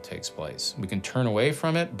suffering that takes place. We can turn away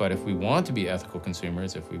from it, but if we want to be ethical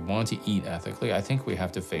consumers, if we want to eat ethically, I think we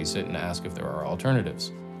have to face it and ask if there are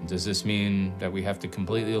alternatives. Does this mean that we have to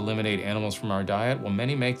completely eliminate animals from our diet? Well,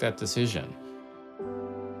 many make that decision.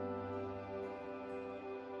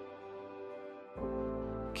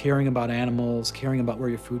 Caring about animals, caring about where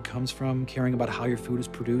your food comes from, caring about how your food is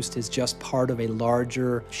produced is just part of a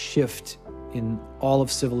larger shift in all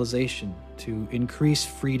of civilization to increase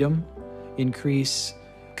freedom, increase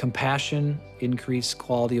compassion, increase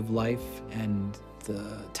quality of life, and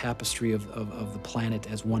the tapestry of the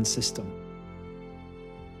planet as one system.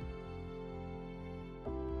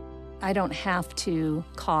 I don't have to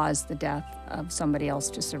cause the death of somebody else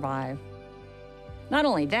to survive. Not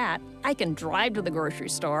only that, I can drive to the grocery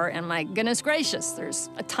store and my goodness gracious, there's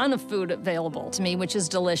a ton of food available to me, which is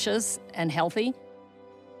delicious and healthy.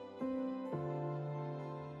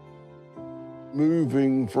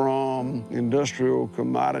 Moving from industrial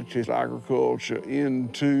commodities agriculture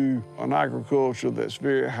into an agriculture that's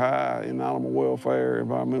very high in animal welfare,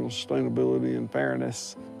 environmental sustainability, and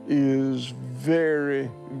fairness is very,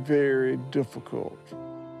 very difficult.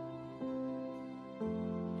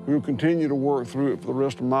 We'll continue to work through it for the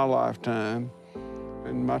rest of my lifetime,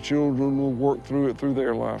 and my children will work through it through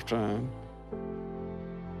their lifetime.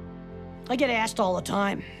 I get asked all the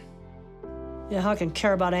time, you know, how can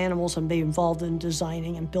care about animals and be involved in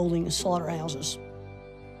designing and building slaughterhouses?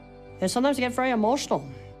 And sometimes I get very emotional.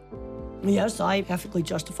 Yes, I ethically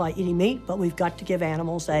justify eating meat, but we've got to give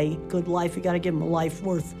animals a good life. We've got to give them a life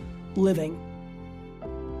worth living.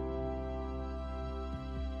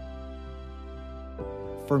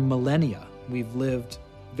 For millennia, we've lived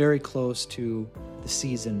very close to the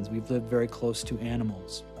seasons. We've lived very close to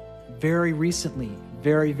animals. Very recently,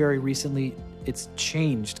 very, very recently, it's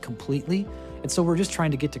changed completely. And so we're just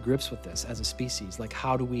trying to get to grips with this as a species. Like,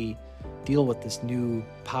 how do we deal with this new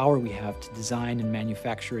power we have to design and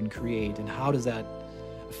manufacture and create? And how does that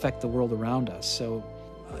affect the world around us? So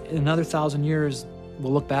in another 1,000 years,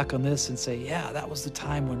 we'll look back on this and say, yeah, that was the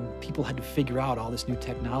time when people had to figure out all this new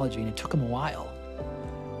technology, and it took them a while.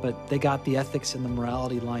 But they got the ethics and the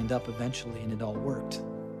morality lined up eventually, and it all worked.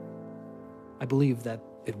 I believe that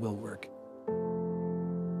it will work.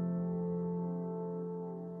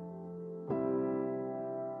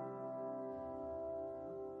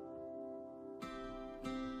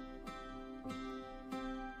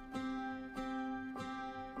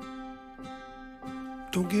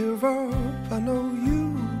 Don't give up, I know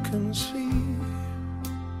you can see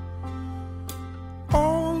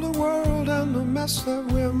all the world and the mess that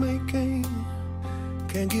we're making.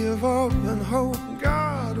 Can't give up and hope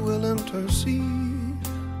God will intercede.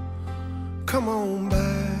 Come on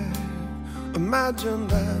back, imagine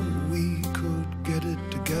that we could get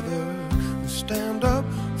it together and stand up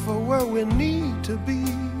for where we need to be.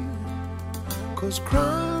 'Cause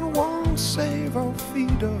crying won't save or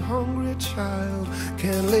feed a hungry child.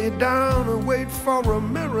 Can't lay down and wait for a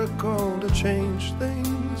miracle to change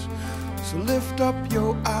things. So lift up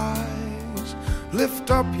your eyes,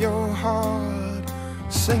 lift up your heart,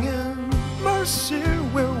 singing, mercy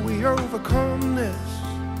will we overcome this.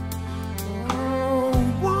 Oh,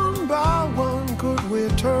 one by one could we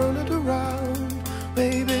turn it around.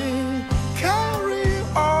 Maybe carry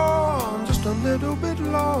on just a little bit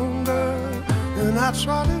longer, and I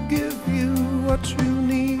try to give you what you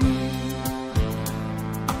need.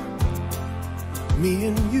 Me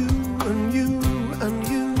and you and you and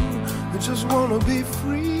you, we just wanna be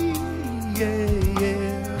free, yeah,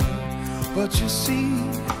 yeah. But you see,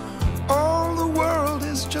 all the world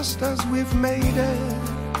is just as we've made it.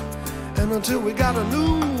 And until we got a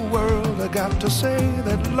new world, I got to say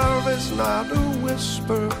that love is not a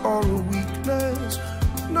whisper or a weakness.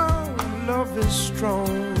 No, love is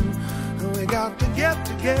strong. We got to get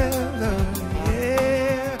together,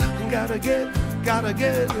 yeah. Gotta get,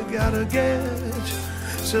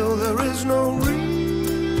 so there is no reason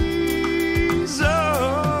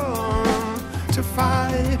to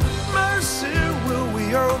fight. Mercy, will we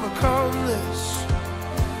overcome this?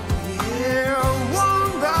 Yeah,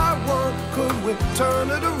 one by one, could we turn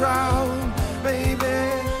it around?